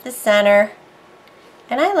against the center.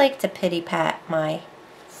 And I like to pity pat my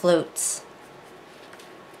floats.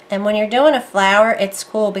 And when you're doing a flower, it's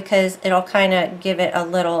cool because it'll kind of give it a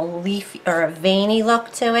little leafy or a veiny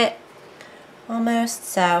look to it, almost.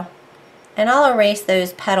 So, and I'll erase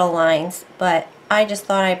those petal lines, but I just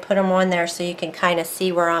thought I'd put them on there so you can kind of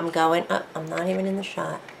see where I'm going. Oh, I'm not even in the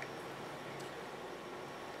shot.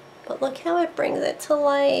 But look how it brings it to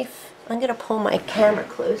life. I'm going to pull my camera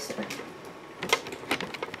closer.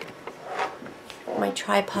 My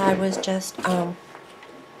tripod was just, I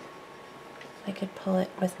could pull it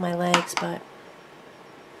with my legs, but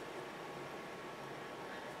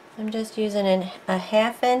I'm just using a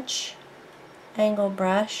 1/2 inch angle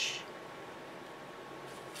brush.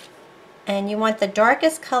 And you want the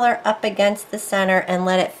darkest color up against the center and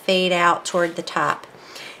let it fade out toward the top.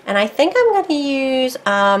 And I think I'm going to use,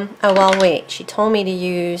 oh well wait, she told me to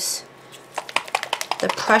use the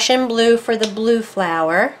Prussian blue for the blue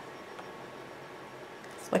flower,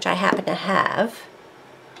 which I happen to have.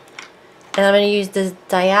 And I'm going to use this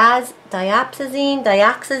dioxazine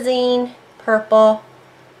purple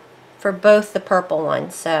for both the purple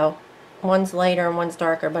ones. So one's lighter and one's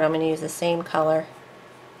darker, but I'm going to use the same color.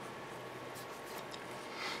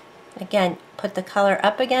 Again, put the color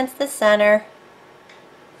up against the center.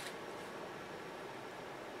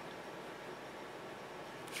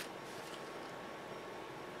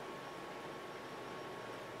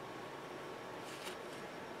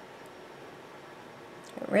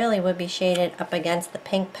 It really would be shaded up against the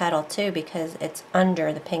pink petal too because it's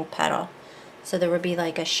under the pink petal. So there would be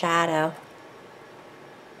like a shadow.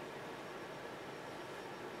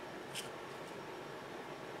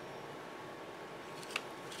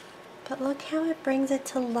 But look how it brings it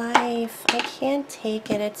to life. I can't take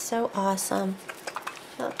it. It's so awesome.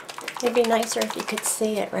 Oh, it'd be nicer if you could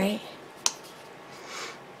see it, right?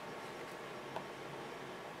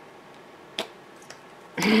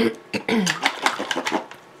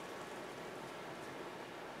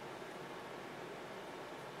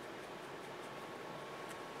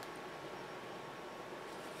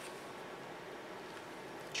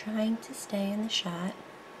 Trying to stay in the shot.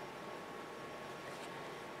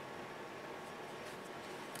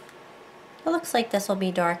 It looks like this will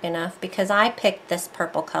be dark enough because I picked this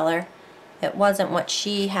purple color. It wasn't what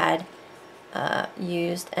she had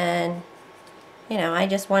used, and you know, I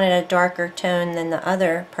just wanted a darker tone than the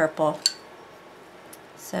other purple.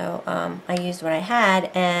 So I used what I had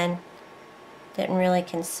and didn't really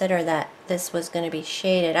consider that this was going to be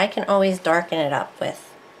shaded. I can always darken it up with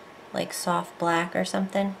like soft black or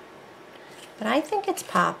something. But I think it's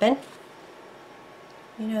popping.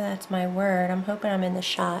 You know that's my word. I'm hoping I'm in the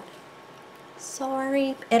shot.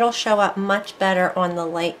 Sorry. It'll show up much better on the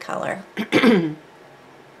light color. And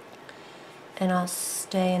I'll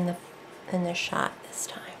stay in the shot this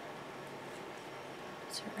time.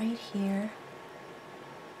 So right here.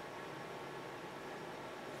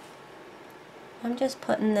 I'm just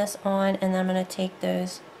putting this on and then I'm going to take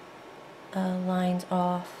those lines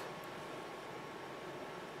off.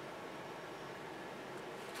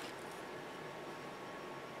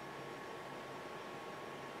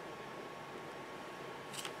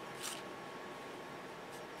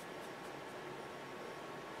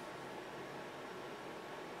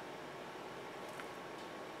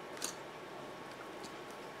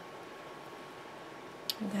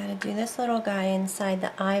 We gotta do this little guy inside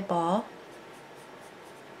the eyeball.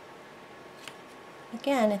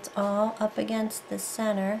 Again, it's all up against the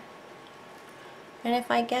center. And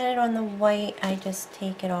if I get it on the white, I just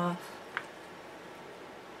take it off.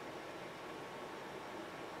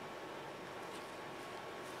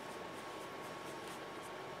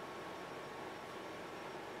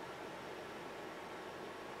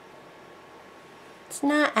 It's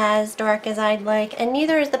not as dark as I'd like, and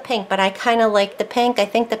neither is the pink, but I kind of like the pink. I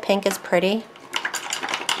think the pink is pretty.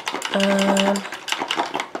 And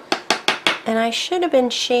I should have been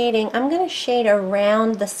shading. I'm going to shade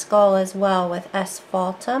around the skull as well with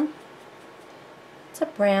asphaltum. It's a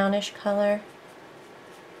brownish color.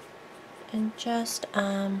 And just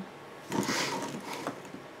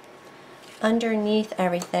underneath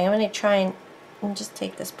everything. I'm going to try and just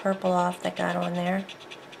take this purple off that got on there.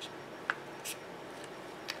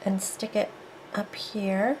 And stick it up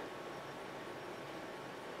here.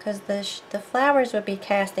 Because the flowers would be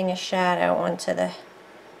casting a shadow onto the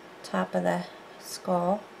top of the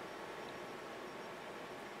skull.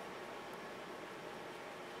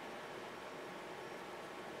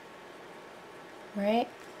 Right?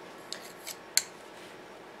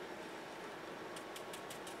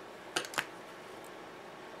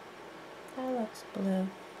 That looks blue.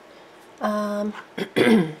 Um,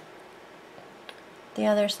 the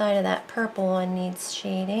other side of that purple one needs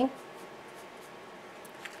shading.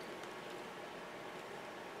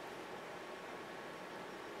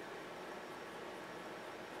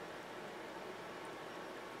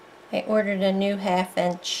 I ordered a new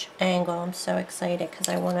 1/2" angle. I'm so excited because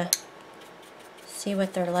I want to see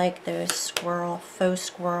what they're like, those faux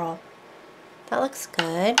squirrel. That looks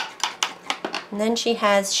good. And then she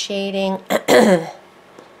has shading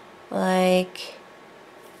like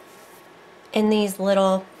in these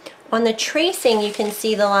little, on the tracing you can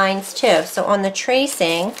see the lines too. So on the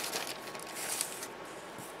tracing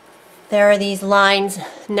there are these lines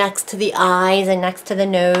next to the eyes and next to the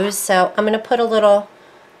nose. So I'm going to put a little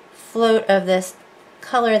float of this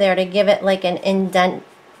color there to give it like an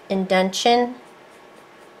indentation.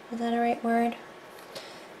 Is that a right word?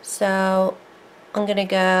 So I'm going to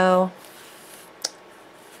go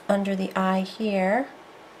under the eye here.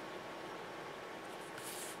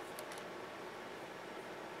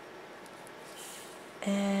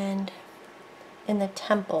 And in the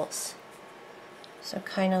temples. So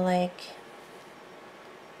kind of like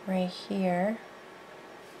right here.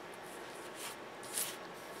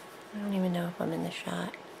 I don't even know if I'm in the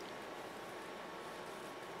shot.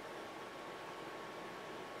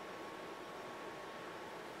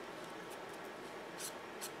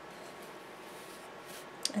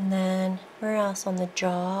 And then where else? On the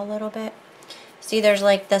jaw a little bit. See, there's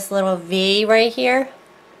like this little V right here,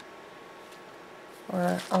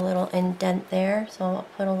 or a little indent there, so I'll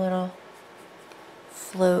put a little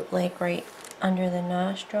float like right under the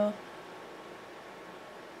nostril.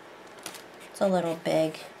 It's a little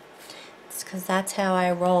big. It's because that's how I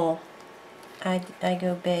roll. I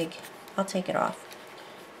go big. I'll take it off.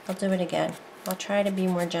 I'll do it again. I'll try to be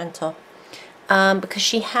more gentle. Because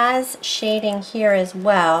she has shading here as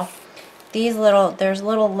well. These little, there's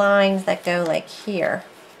little lines that go like here.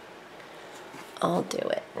 I'll do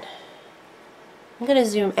it. I'm going to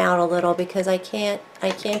zoom out a little because I can't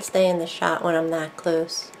stay in the shot when I'm that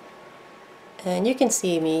close. And you can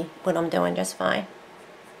see me, what I'm doing just fine.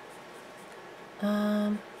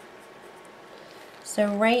 So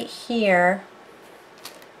right here,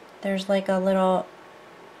 there's like a little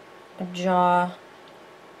jaw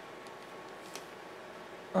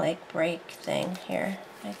like break thing here.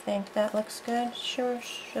 I think that looks good. Sure,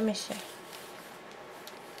 let me see.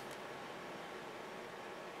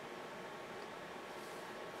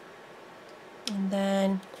 And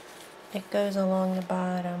then it goes along the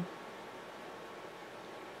bottom.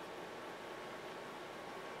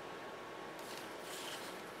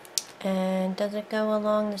 And does it go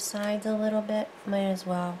along the sides a little bit? Might as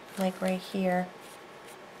well, like right here.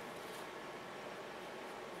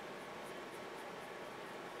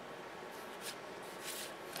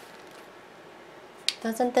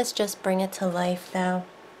 Doesn't this just bring it to life though?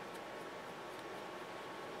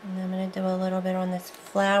 And I'm going to do a little bit on this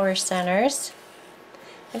flower centers.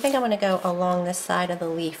 I think I'm going to go along this side of the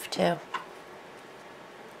leaf too.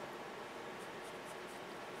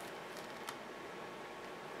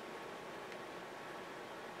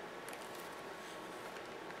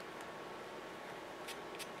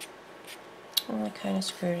 Oh, I kind of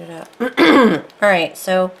screwed it up. Alright,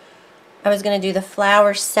 so I was going to do the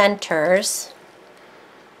flower centers.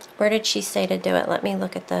 Where did she say to do it? Let me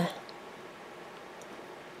look at the...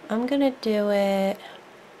 I'm going to do it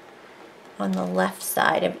on the left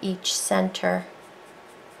side of each center.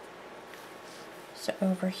 So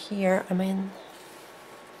over here, I'm in...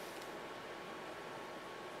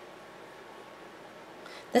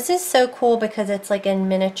 This is so cool because it's like in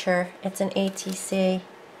miniature. It's an ATC.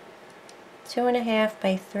 2.5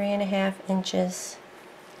 by 3.5 inches.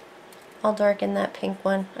 I'll darken that pink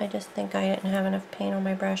one. I just think I didn't have enough paint on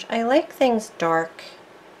my brush. I like things dark.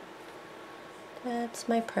 That's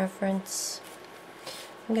my preference.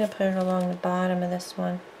 I'm going to put it along the bottom of this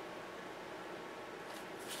one.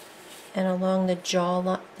 And along the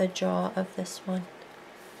jaw of this one.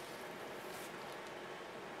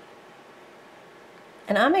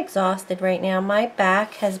 And I'm exhausted right now. My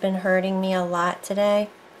back has been hurting me a lot today.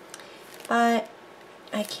 But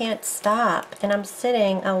I can't stop. And I'm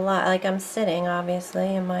sitting a lot. Like I'm sitting,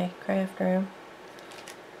 obviously, in my craft room.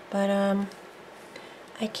 But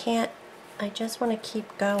I can't. I just want to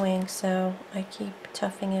keep going, so I keep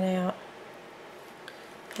toughing it out.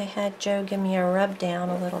 I had Joe give me a rub down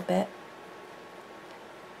a little bit.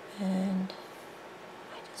 And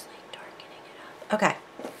I just like darkening it up. Okay.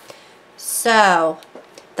 So,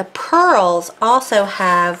 the pearls also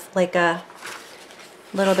have like a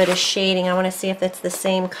little bit of shading. I want to see if it's the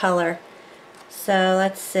same color. So,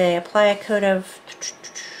 let's see. Apply a coat of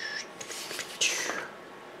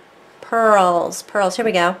pearls. Pearls, here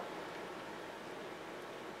we go.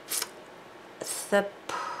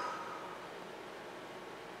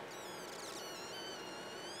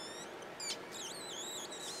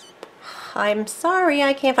 I'm sorry,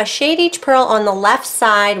 I can't find. Shade each pearl on the left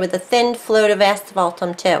side with a thin float of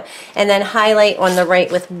asphaltum too. And then highlight on the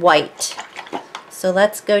right with white. So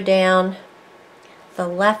let's go down the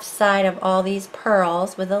left side of all these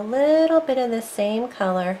pearls with a little bit of the same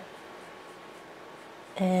color.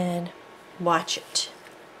 And watch it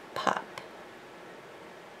pop.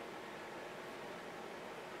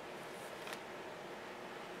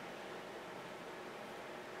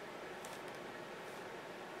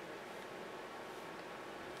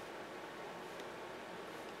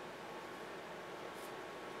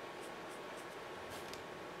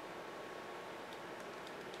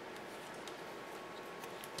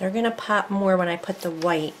 They're going to pop more when I put the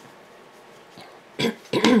white.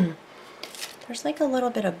 There's like a little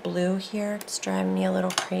bit of blue here. It's driving me a little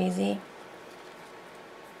crazy.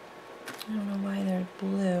 I don't know why they're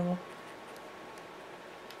blue.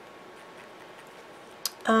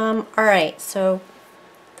 Alright, so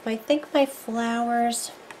I think my flowers...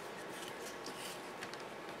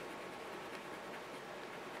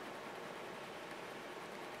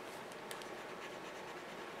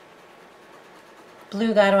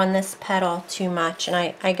 blue got on this petal too much,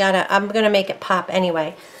 and I'm gonna make it pop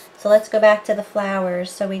anyway. So let's go back to the flowers.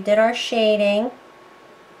 So we did our shading,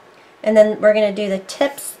 and then we're gonna do the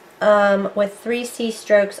tips with 3 C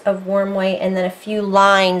strokes of warm white and then a few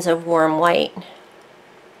lines of warm white.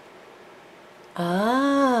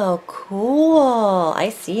 Oh, cool. I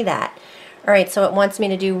see that. Alright, so it wants me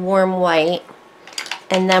to do warm white,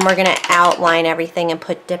 and then we're gonna outline everything and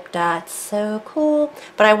put dip dots. So cool.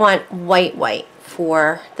 But I want white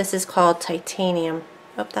for, this is called titanium.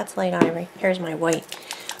 Oh, that's light ivory. Here's my white.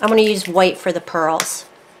 I'm going to use white for the pearls.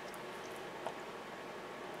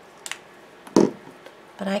 But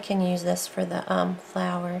I can use this for the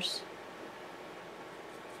flowers.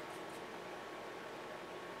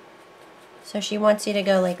 So she wants you to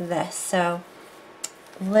go like this. So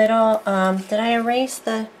little, did I erase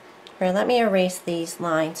the, here, let me erase these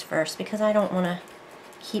lines first because I don't want to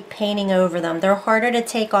keep painting over them. They're harder to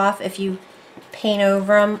take off if you paint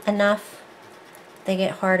over them enough. They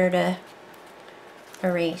get harder to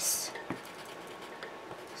erase.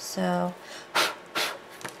 So,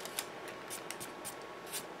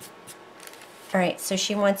 alright, so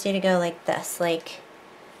she wants you to go like this, like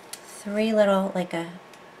 3 little, like a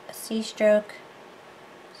C stroke,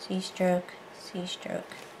 C stroke, C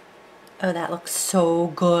stroke. Oh, that looks so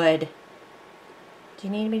good. Do you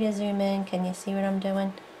need me to zoom in? Can you see what I'm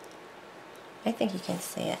doing? I think you can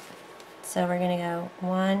see it. So we're going to go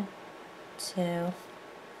 1, 2,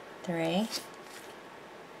 3.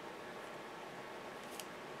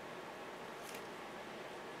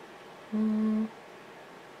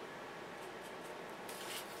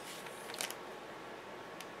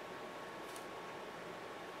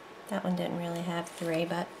 That one didn't really have 3,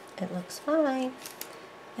 but it looks fine.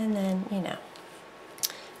 And then, you know.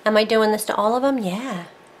 Am I doing this to all of them? Yeah,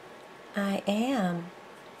 I am.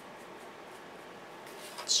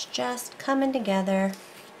 It's just coming together.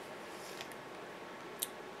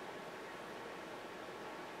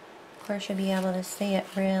 Of course, you'll be able to see it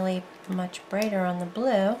really much brighter on the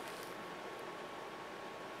blue.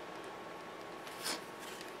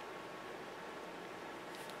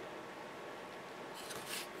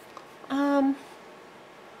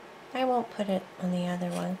 I won't put it on the other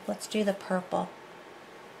one. Let's do the purple.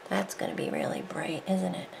 That's going to be really bright,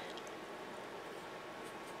 isn't it?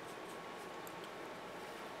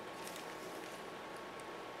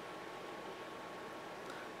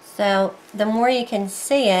 So the more you can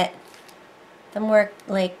see it, the more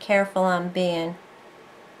like careful I'm being,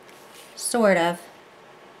 sort of,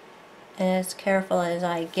 and as careful as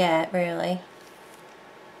I get, really.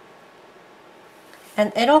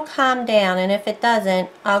 And it'll calm down, and if it doesn't,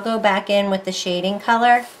 I'll go back in with the shading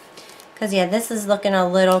color, because yeah, this is looking a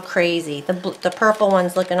little crazy. The purple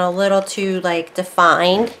one's looking a little too like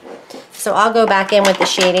defined, so I'll go back in with the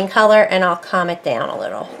shading color and I'll calm it down a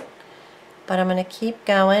little. But I'm going to keep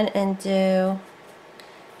going and do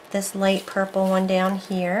this light purple one down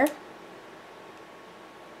here.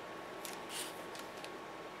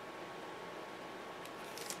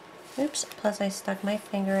 Oops, plus I stuck my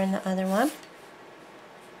finger in the other one.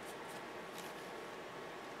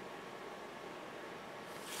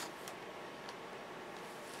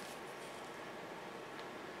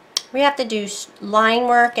 We have to do line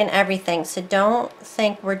work and everything, so don't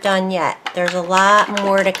think we're done yet. There's a lot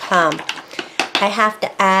more to come. I have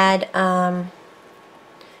to add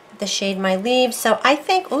to shade my leaves. So I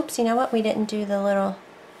think, oops, you know what? We didn't do the little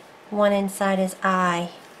one inside his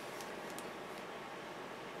eye.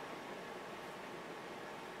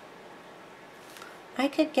 I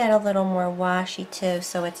could get a little more washy too,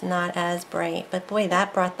 so it's not as bright. But boy,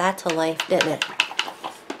 that brought that to life, didn't it?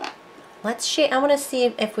 Let's shade. I want to see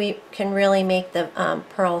if we can really make the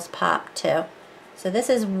pearls pop too. So this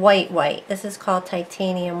is white white. This is called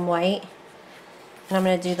titanium white. And I'm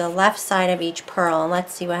going to do the left side of each pearl, and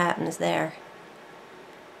let's see what happens there.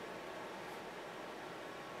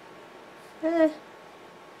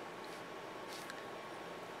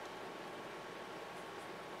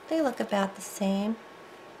 They look about the same.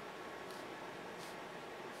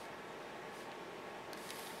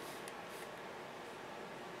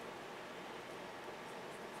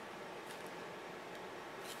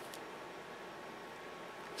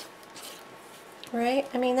 Right?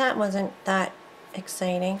 I mean, that wasn't that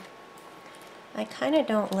exciting. I kind of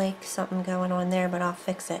don't like something going on there, but I'll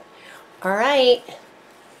fix it. Alright.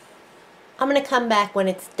 I'm going to come back when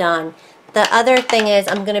it's done. The other thing is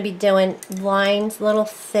I'm going to be doing lines, little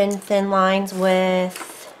thin lines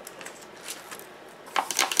with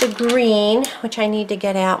the green, which I need to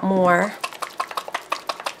get out more.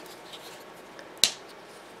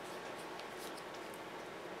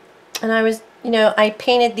 And I was, you know, I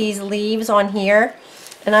painted these leaves on here,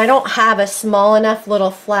 and I don't have a small enough little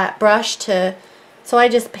flat brush to, so I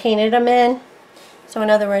just painted them in. So in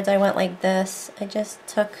other words, I went like this. I just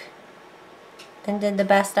took and did the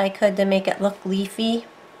best I could to make it look leafy.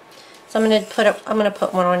 So I'm gonna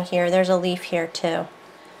put one on here. There's a leaf here too.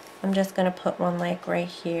 I'm just gonna put one like right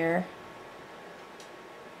here.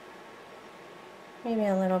 Maybe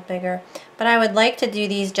a little bigger. But I would like to do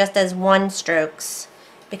these just as one strokes,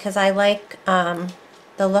 because I like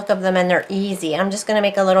the look of them and they're easy. I'm just going to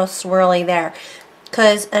make a little swirly there.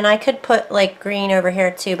 And I could put like green over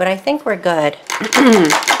here too, but I think we're good.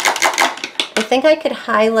 I think I could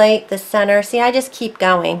highlight the center. See, I just keep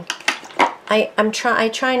going. I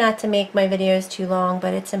try not to make my videos too long,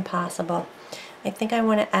 but it's impossible. I think I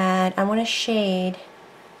want to shade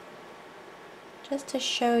just to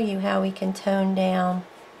show you how we can tone down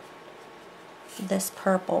this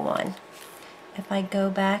purple one. If I go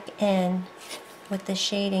back in with the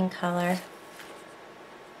shading color,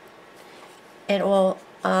 it will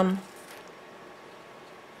kind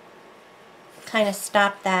of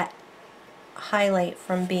stop that highlight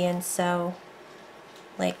from being so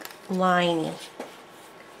like liney.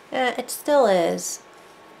 It still is,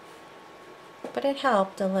 but it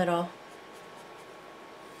helped a little.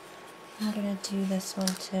 I'm going to do this one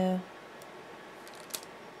too.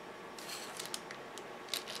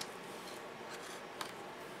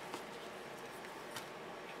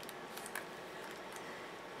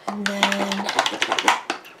 And then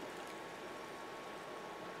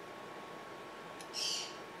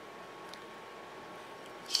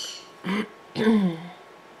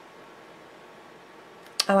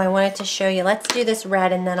oh, I wanted to show you. Let's do this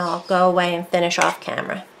red and then I'll go away and finish off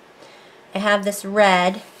camera. I have this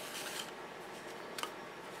red,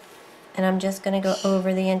 and I'm just going to go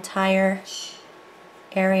over the entire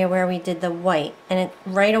area where we did the white. And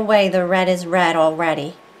right away the red is red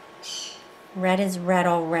already. Red is red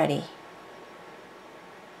already.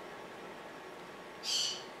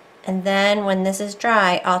 And then when this is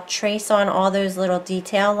dry, I'll trace on all those little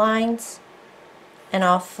detail lines, and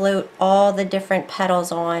I'll float all the different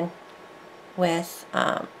petals on with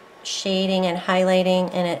shading and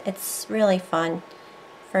highlighting, and it's really fun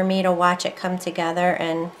for me to watch it come together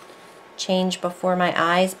and change before my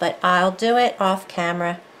eyes. But I'll do it off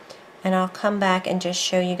camera, and I'll come back and just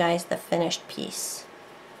show you guys the finished piece.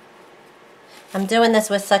 I'm doing this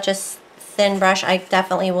with such a thin brush, I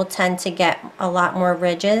definitely will tend to get a lot more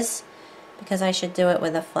ridges, because I should do it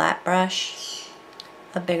with a flat brush,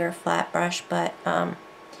 a bigger flat brush. But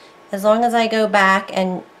as long as I go back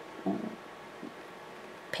and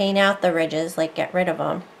paint out the ridges, like get rid of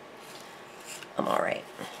them, I'm alright.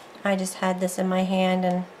 I just had this in my hand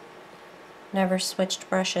and never switched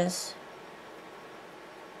brushes.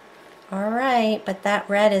 Alright, but that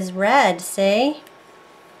red is red, see?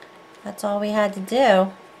 That's all we had to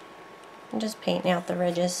do. I'm just painting out the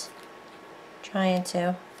ridges, trying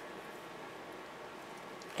to.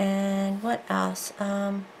 And what else?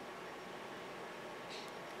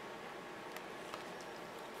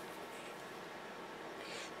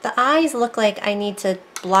 The eyes look like I need to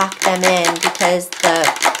block them in because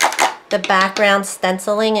the background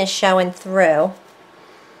stenciling is showing through.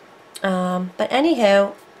 But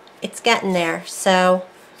anywho, it's getting there. So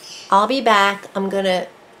I'll be back. I'm gonna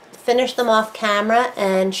finish them off camera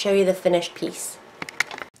and show you the finished piece.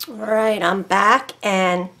 Alright, I'm back,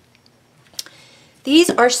 and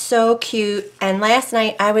These are so cute, and last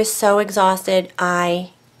night I was so exhausted, my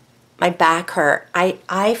back hurt.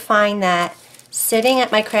 I find that sitting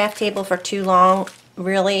at my craft table for too long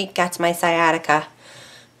really gets my sciatica.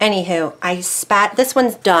 Anywho, this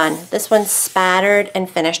one's done. This one's spattered and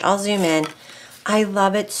finished. I'll zoom in. I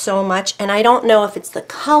love it so much, and I don't know if it's the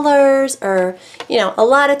colors or, you know, a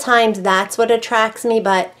lot of times that's what attracts me,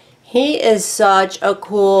 but he is such a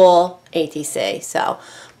cool ATC, so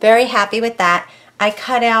very happy with that. I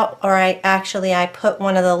cut out, or I put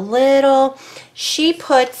one of the little, she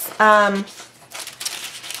puts,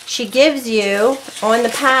 she gives you on the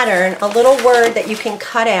pattern a little word that you can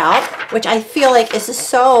cut out, which I feel like is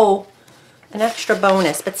so an extra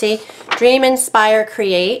bonus. But see, Dream, Inspire,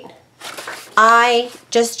 Create. I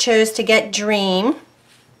just chose to get Dream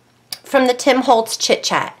from the Tim Holtz Chit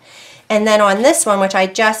Chat. And then on this one, which I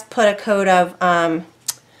just put a coat of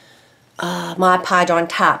Mod Podge on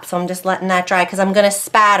top, so I'm just letting that dry because I'm going to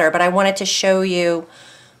spatter, but I wanted to show you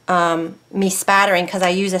me spattering because I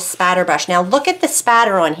use a spatter brush. Now look at the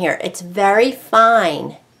spatter on here. It's very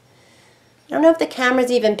fine. I don't know if the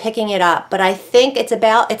camera's even picking it up, but I think it's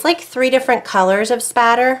like 3 different colors of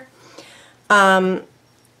spatter.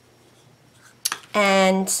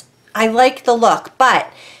 And I like the look,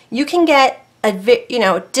 but you can get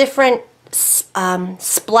different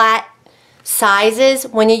splat sizes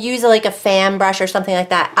when you use like a fan brush or something like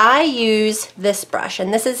that. I use this brush,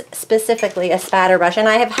 and this is specifically a spatter brush, and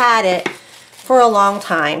I have had it for a long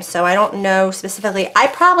time, so I don't know specifically. I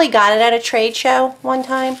probably got it at a trade show one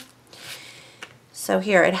time. So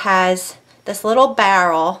here it has this little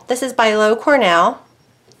barrel. This is by Low Cornell,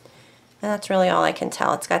 and that's really all I can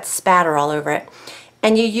tell. It's got spatter all over it,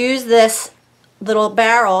 and you use this little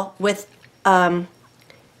barrel with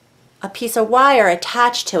a piece of wire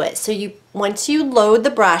attached to it. So once you load the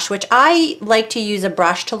brush, which I like to use a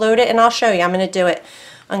brush to load it, and I'll show you. I'm going to do it.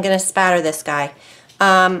 I'm going to spatter this guy.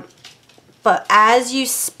 But as you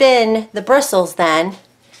spin the bristles, then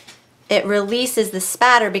it releases the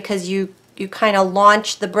spatter because you kind of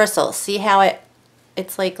launch the bristles. See how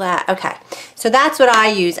it's like that? Okay. So that's what I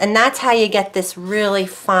use, and that's how you get this really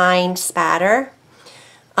fine spatter.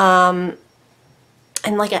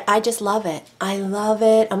 And like, I just love it. I love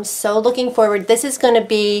it. I'm so looking forward. This is going to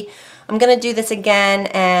be, I'm going to do this again,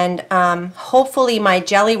 and hopefully my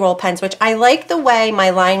jelly roll pens, which I like the way my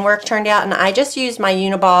line work turned out, and I just used my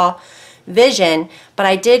Uniball Vision, but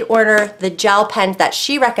I did order the gel pens that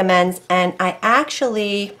she recommends, and I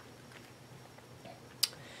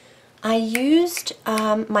used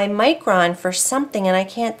my Micron for something, and I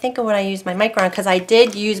can't think of what I used my Micron, because I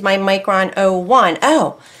did use my Micron 01.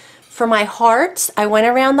 Oh, for my hearts, I went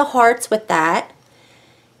around the hearts with that,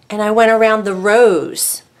 and I went around the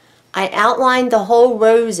rose. I outlined the whole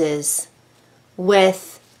roses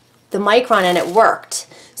with the Micron, and it worked.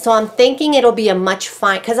 So I'm thinking it'll be a much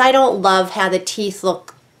fine, because I don't love how the teeth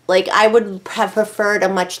look. Like, I would have preferred a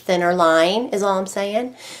much thinner line, is all I'm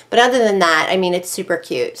saying. But other than that, I mean, it's super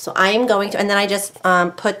cute. So I am going to, and then I just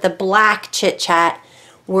put the black Chit Chat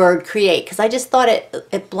word Create, because I just thought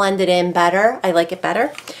it blended in better. I like it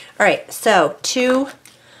better. All right, so she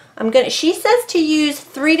says to use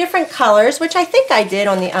 3 different colors, which I think I did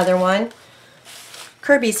on the other one.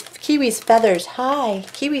 Kiwi's feathers. Hi,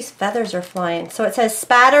 Kiwi's feathers are flying. So it says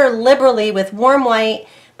spatter liberally with warm white,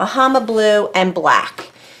 Bahama blue, and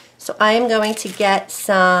black. So I am going to get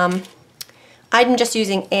some, I'm just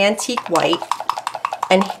using antique white,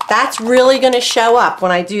 and that's really going to show up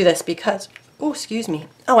when I do this because, oh, excuse me.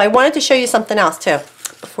 Oh, I wanted to show you something else too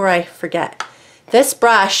before I forget. This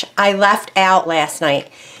brush I left out last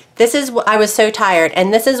night. This is what I was so tired,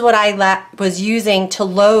 and this is what I was using to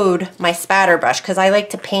load my spatter brush, because I like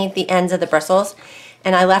to paint the ends of the bristles,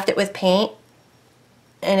 and I left it with paint,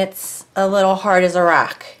 and it's a little hard as a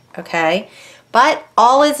rock, okay? But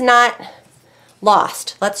all is not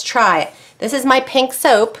lost. Let's try it. This is my pink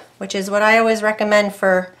soap, which is what I always recommend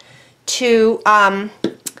for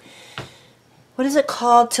what is it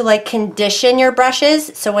called? To like condition your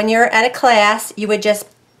brushes. So when you're at a class, you would just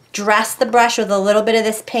dress the brush with a little bit of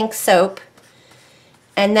this pink soap,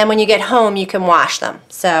 and then when you get home you can wash them.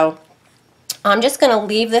 So I'm just going to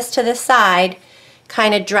leave this to the side,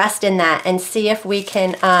 kind of dressed in that, and see if we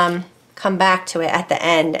can come back to it at the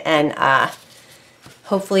end, and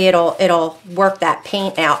hopefully it'll work that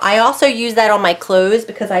paint out. I also use that on my clothes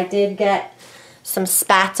because I did get some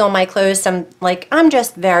spats on my clothes. I'm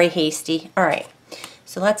just very hasty. All right,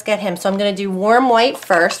 so let's get him. So I'm going to do warm white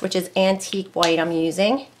first, which is antique white I'm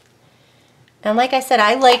using. And like I said,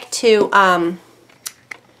 I like to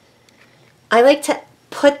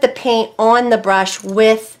put the paint on the brush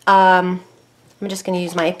with, I'm just going to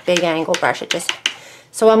use my big angle brush. It just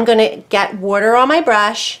So I'm going to get water on my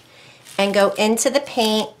brush and go into the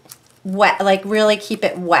paint wet, like really keep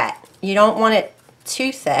it wet. You don't want it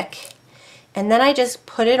too thick. And then I just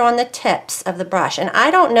put it on the tips of the brush. And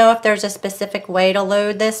I don't know if there's a specific way to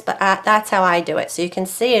load this, but that's how I do it. So you can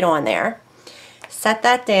see it on there. Set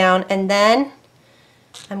that down, and then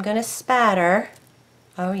I'm going to spatter.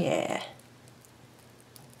 Oh yeah.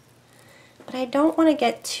 But I don't want to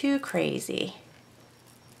get too crazy.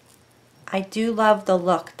 I do love the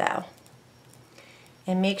look though.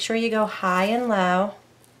 And make sure you go high and low.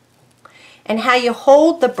 And how you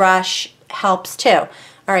hold the brush helps too.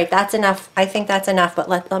 All right, that's enough. I think that's enough, but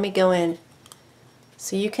let me go in.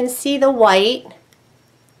 So you can see the white.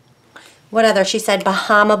 What other? She said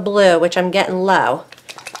Bahama blue, which I'm getting low.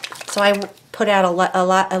 So I put out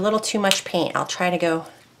a little too much paint. I'll try to go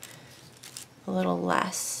a little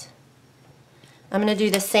less. I'm going to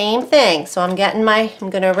do the same thing. So I'm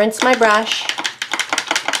going to rinse my brush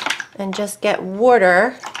and just get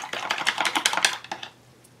water.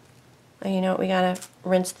 Oh, you know what? We got to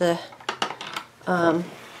rinse the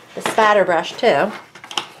spatter brush too.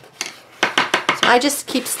 So I just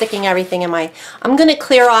keep sticking everything in my... I'm going to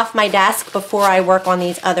clear off my desk before I work on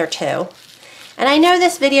these other two. And I know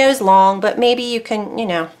this video is long, but maybe you can, you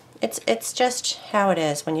know, it's just how it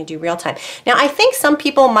is when you do real time. Now I think some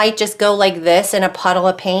people might just go like this in a puddle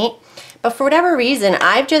of paint, but for whatever reason,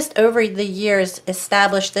 I've just over the years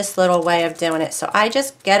established this little way of doing it. So I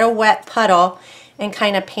just get a wet puddle and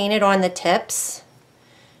kind of paint it on the tips.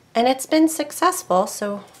 And it's been successful,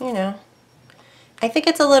 so, you know. I think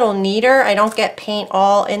it's a little neater. I don't get paint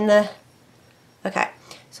all in the... Okay,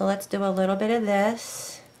 so let's do a little bit of this.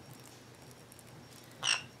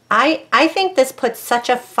 I think this puts such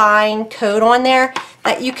a fine coat on there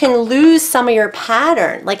that you can lose some of your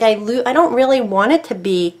pattern. Like I don't really want it to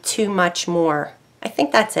be too much more. I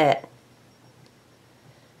think that's it.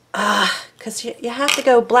 Because you have to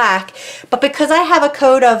go black. But because I have a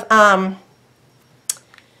coat of... I'm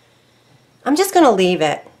just going to leave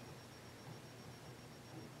it.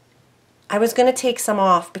 I was going to take some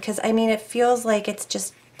off because, I mean, it feels like it's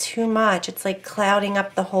just too much. It's like clouding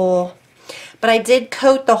up the whole... But I did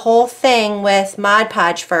coat the whole thing with Mod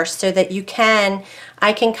Podge first so that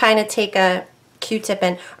I can kind of take a Q-tip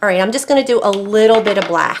and... Alright, I'm just going to do a little bit of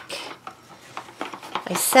black.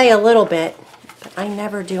 I say a little bit, but I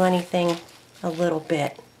never do anything a little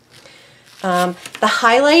bit. The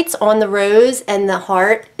highlights on the rose and the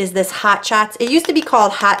heart is this Hot Shots. It used to be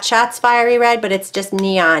called Hot Shots Fiery Red, but it's just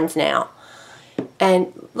neons now.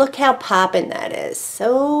 And look how poppin' that is.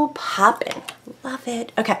 So poppin'. Love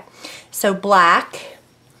it. Okay, so black.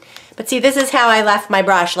 But see, this is how I left my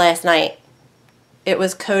brush last night. It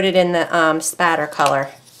was coated in the spatter color.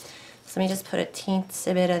 So let me just put a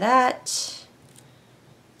teensy bit of that.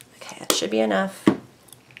 Okay, that should be enough.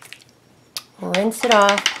 Rinse it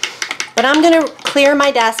off. But I'm going to clear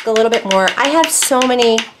my desk a little bit more. I have so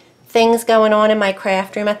many things going on in my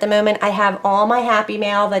craft room at the moment. I have all my Happy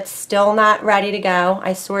Mail that's still not ready to go.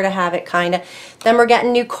 I sort of have it kind of. Then we're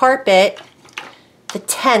getting new carpet. The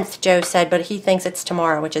 10th, Joe said, but he thinks it's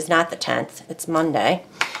tomorrow, which is not the 10th. It's Monday.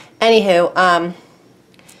 Anywho,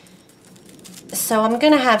 so I'm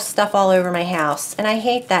going to have stuff all over my house. And I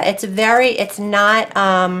hate that. It's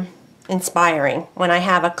not inspiring when I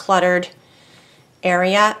have a cluttered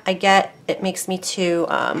area. It makes me too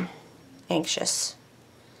anxious.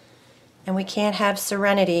 And we can't have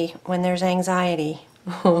serenity when there's anxiety.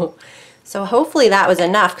 So hopefully that was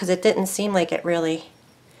enough because it didn't seem like it really...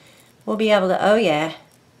 We'll be able to, oh yeah.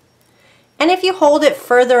 And if you hold it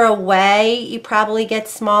further away, you probably get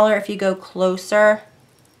smaller. If you go closer.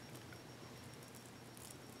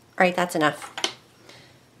 Alright, that's enough.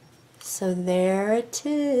 So there it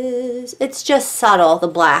is. It's just subtle, the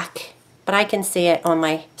black. But I can see it on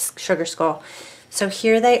my Sugarskull. So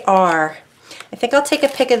here they are. I think I'll take a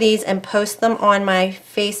pic of these and post them on my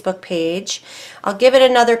Facebook page. I'll give it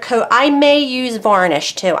another coat. I may use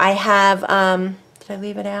varnish too. I have, did I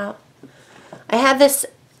leave it out? I have this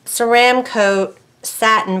Ceramcoat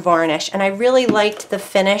satin varnish, and I really liked the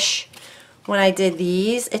finish when I did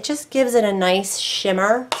these. It just gives it a nice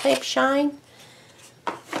shimmer type shine.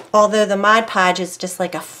 Although the Mod Podge is just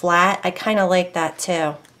like a flat, I kind of like that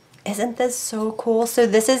too. Isn't this so cool? So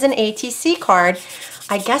this is an ATC card.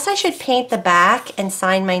 I guess I should paint the back and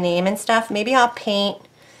sign my name and stuff. Maybe I'll paint,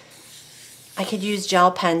 I could use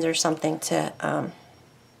gel pens or something to,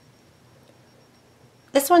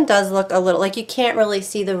 this one does look a little, like you can't really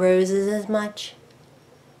see the roses as much.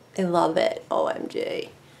 I love it. OMG.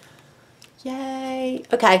 Yay.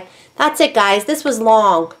 Okay, that's it guys. This was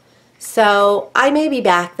long. So I may be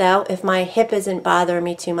back though. If my hip isn't bothering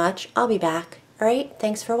me too much, I'll be back. Alright,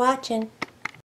 thanks for watching.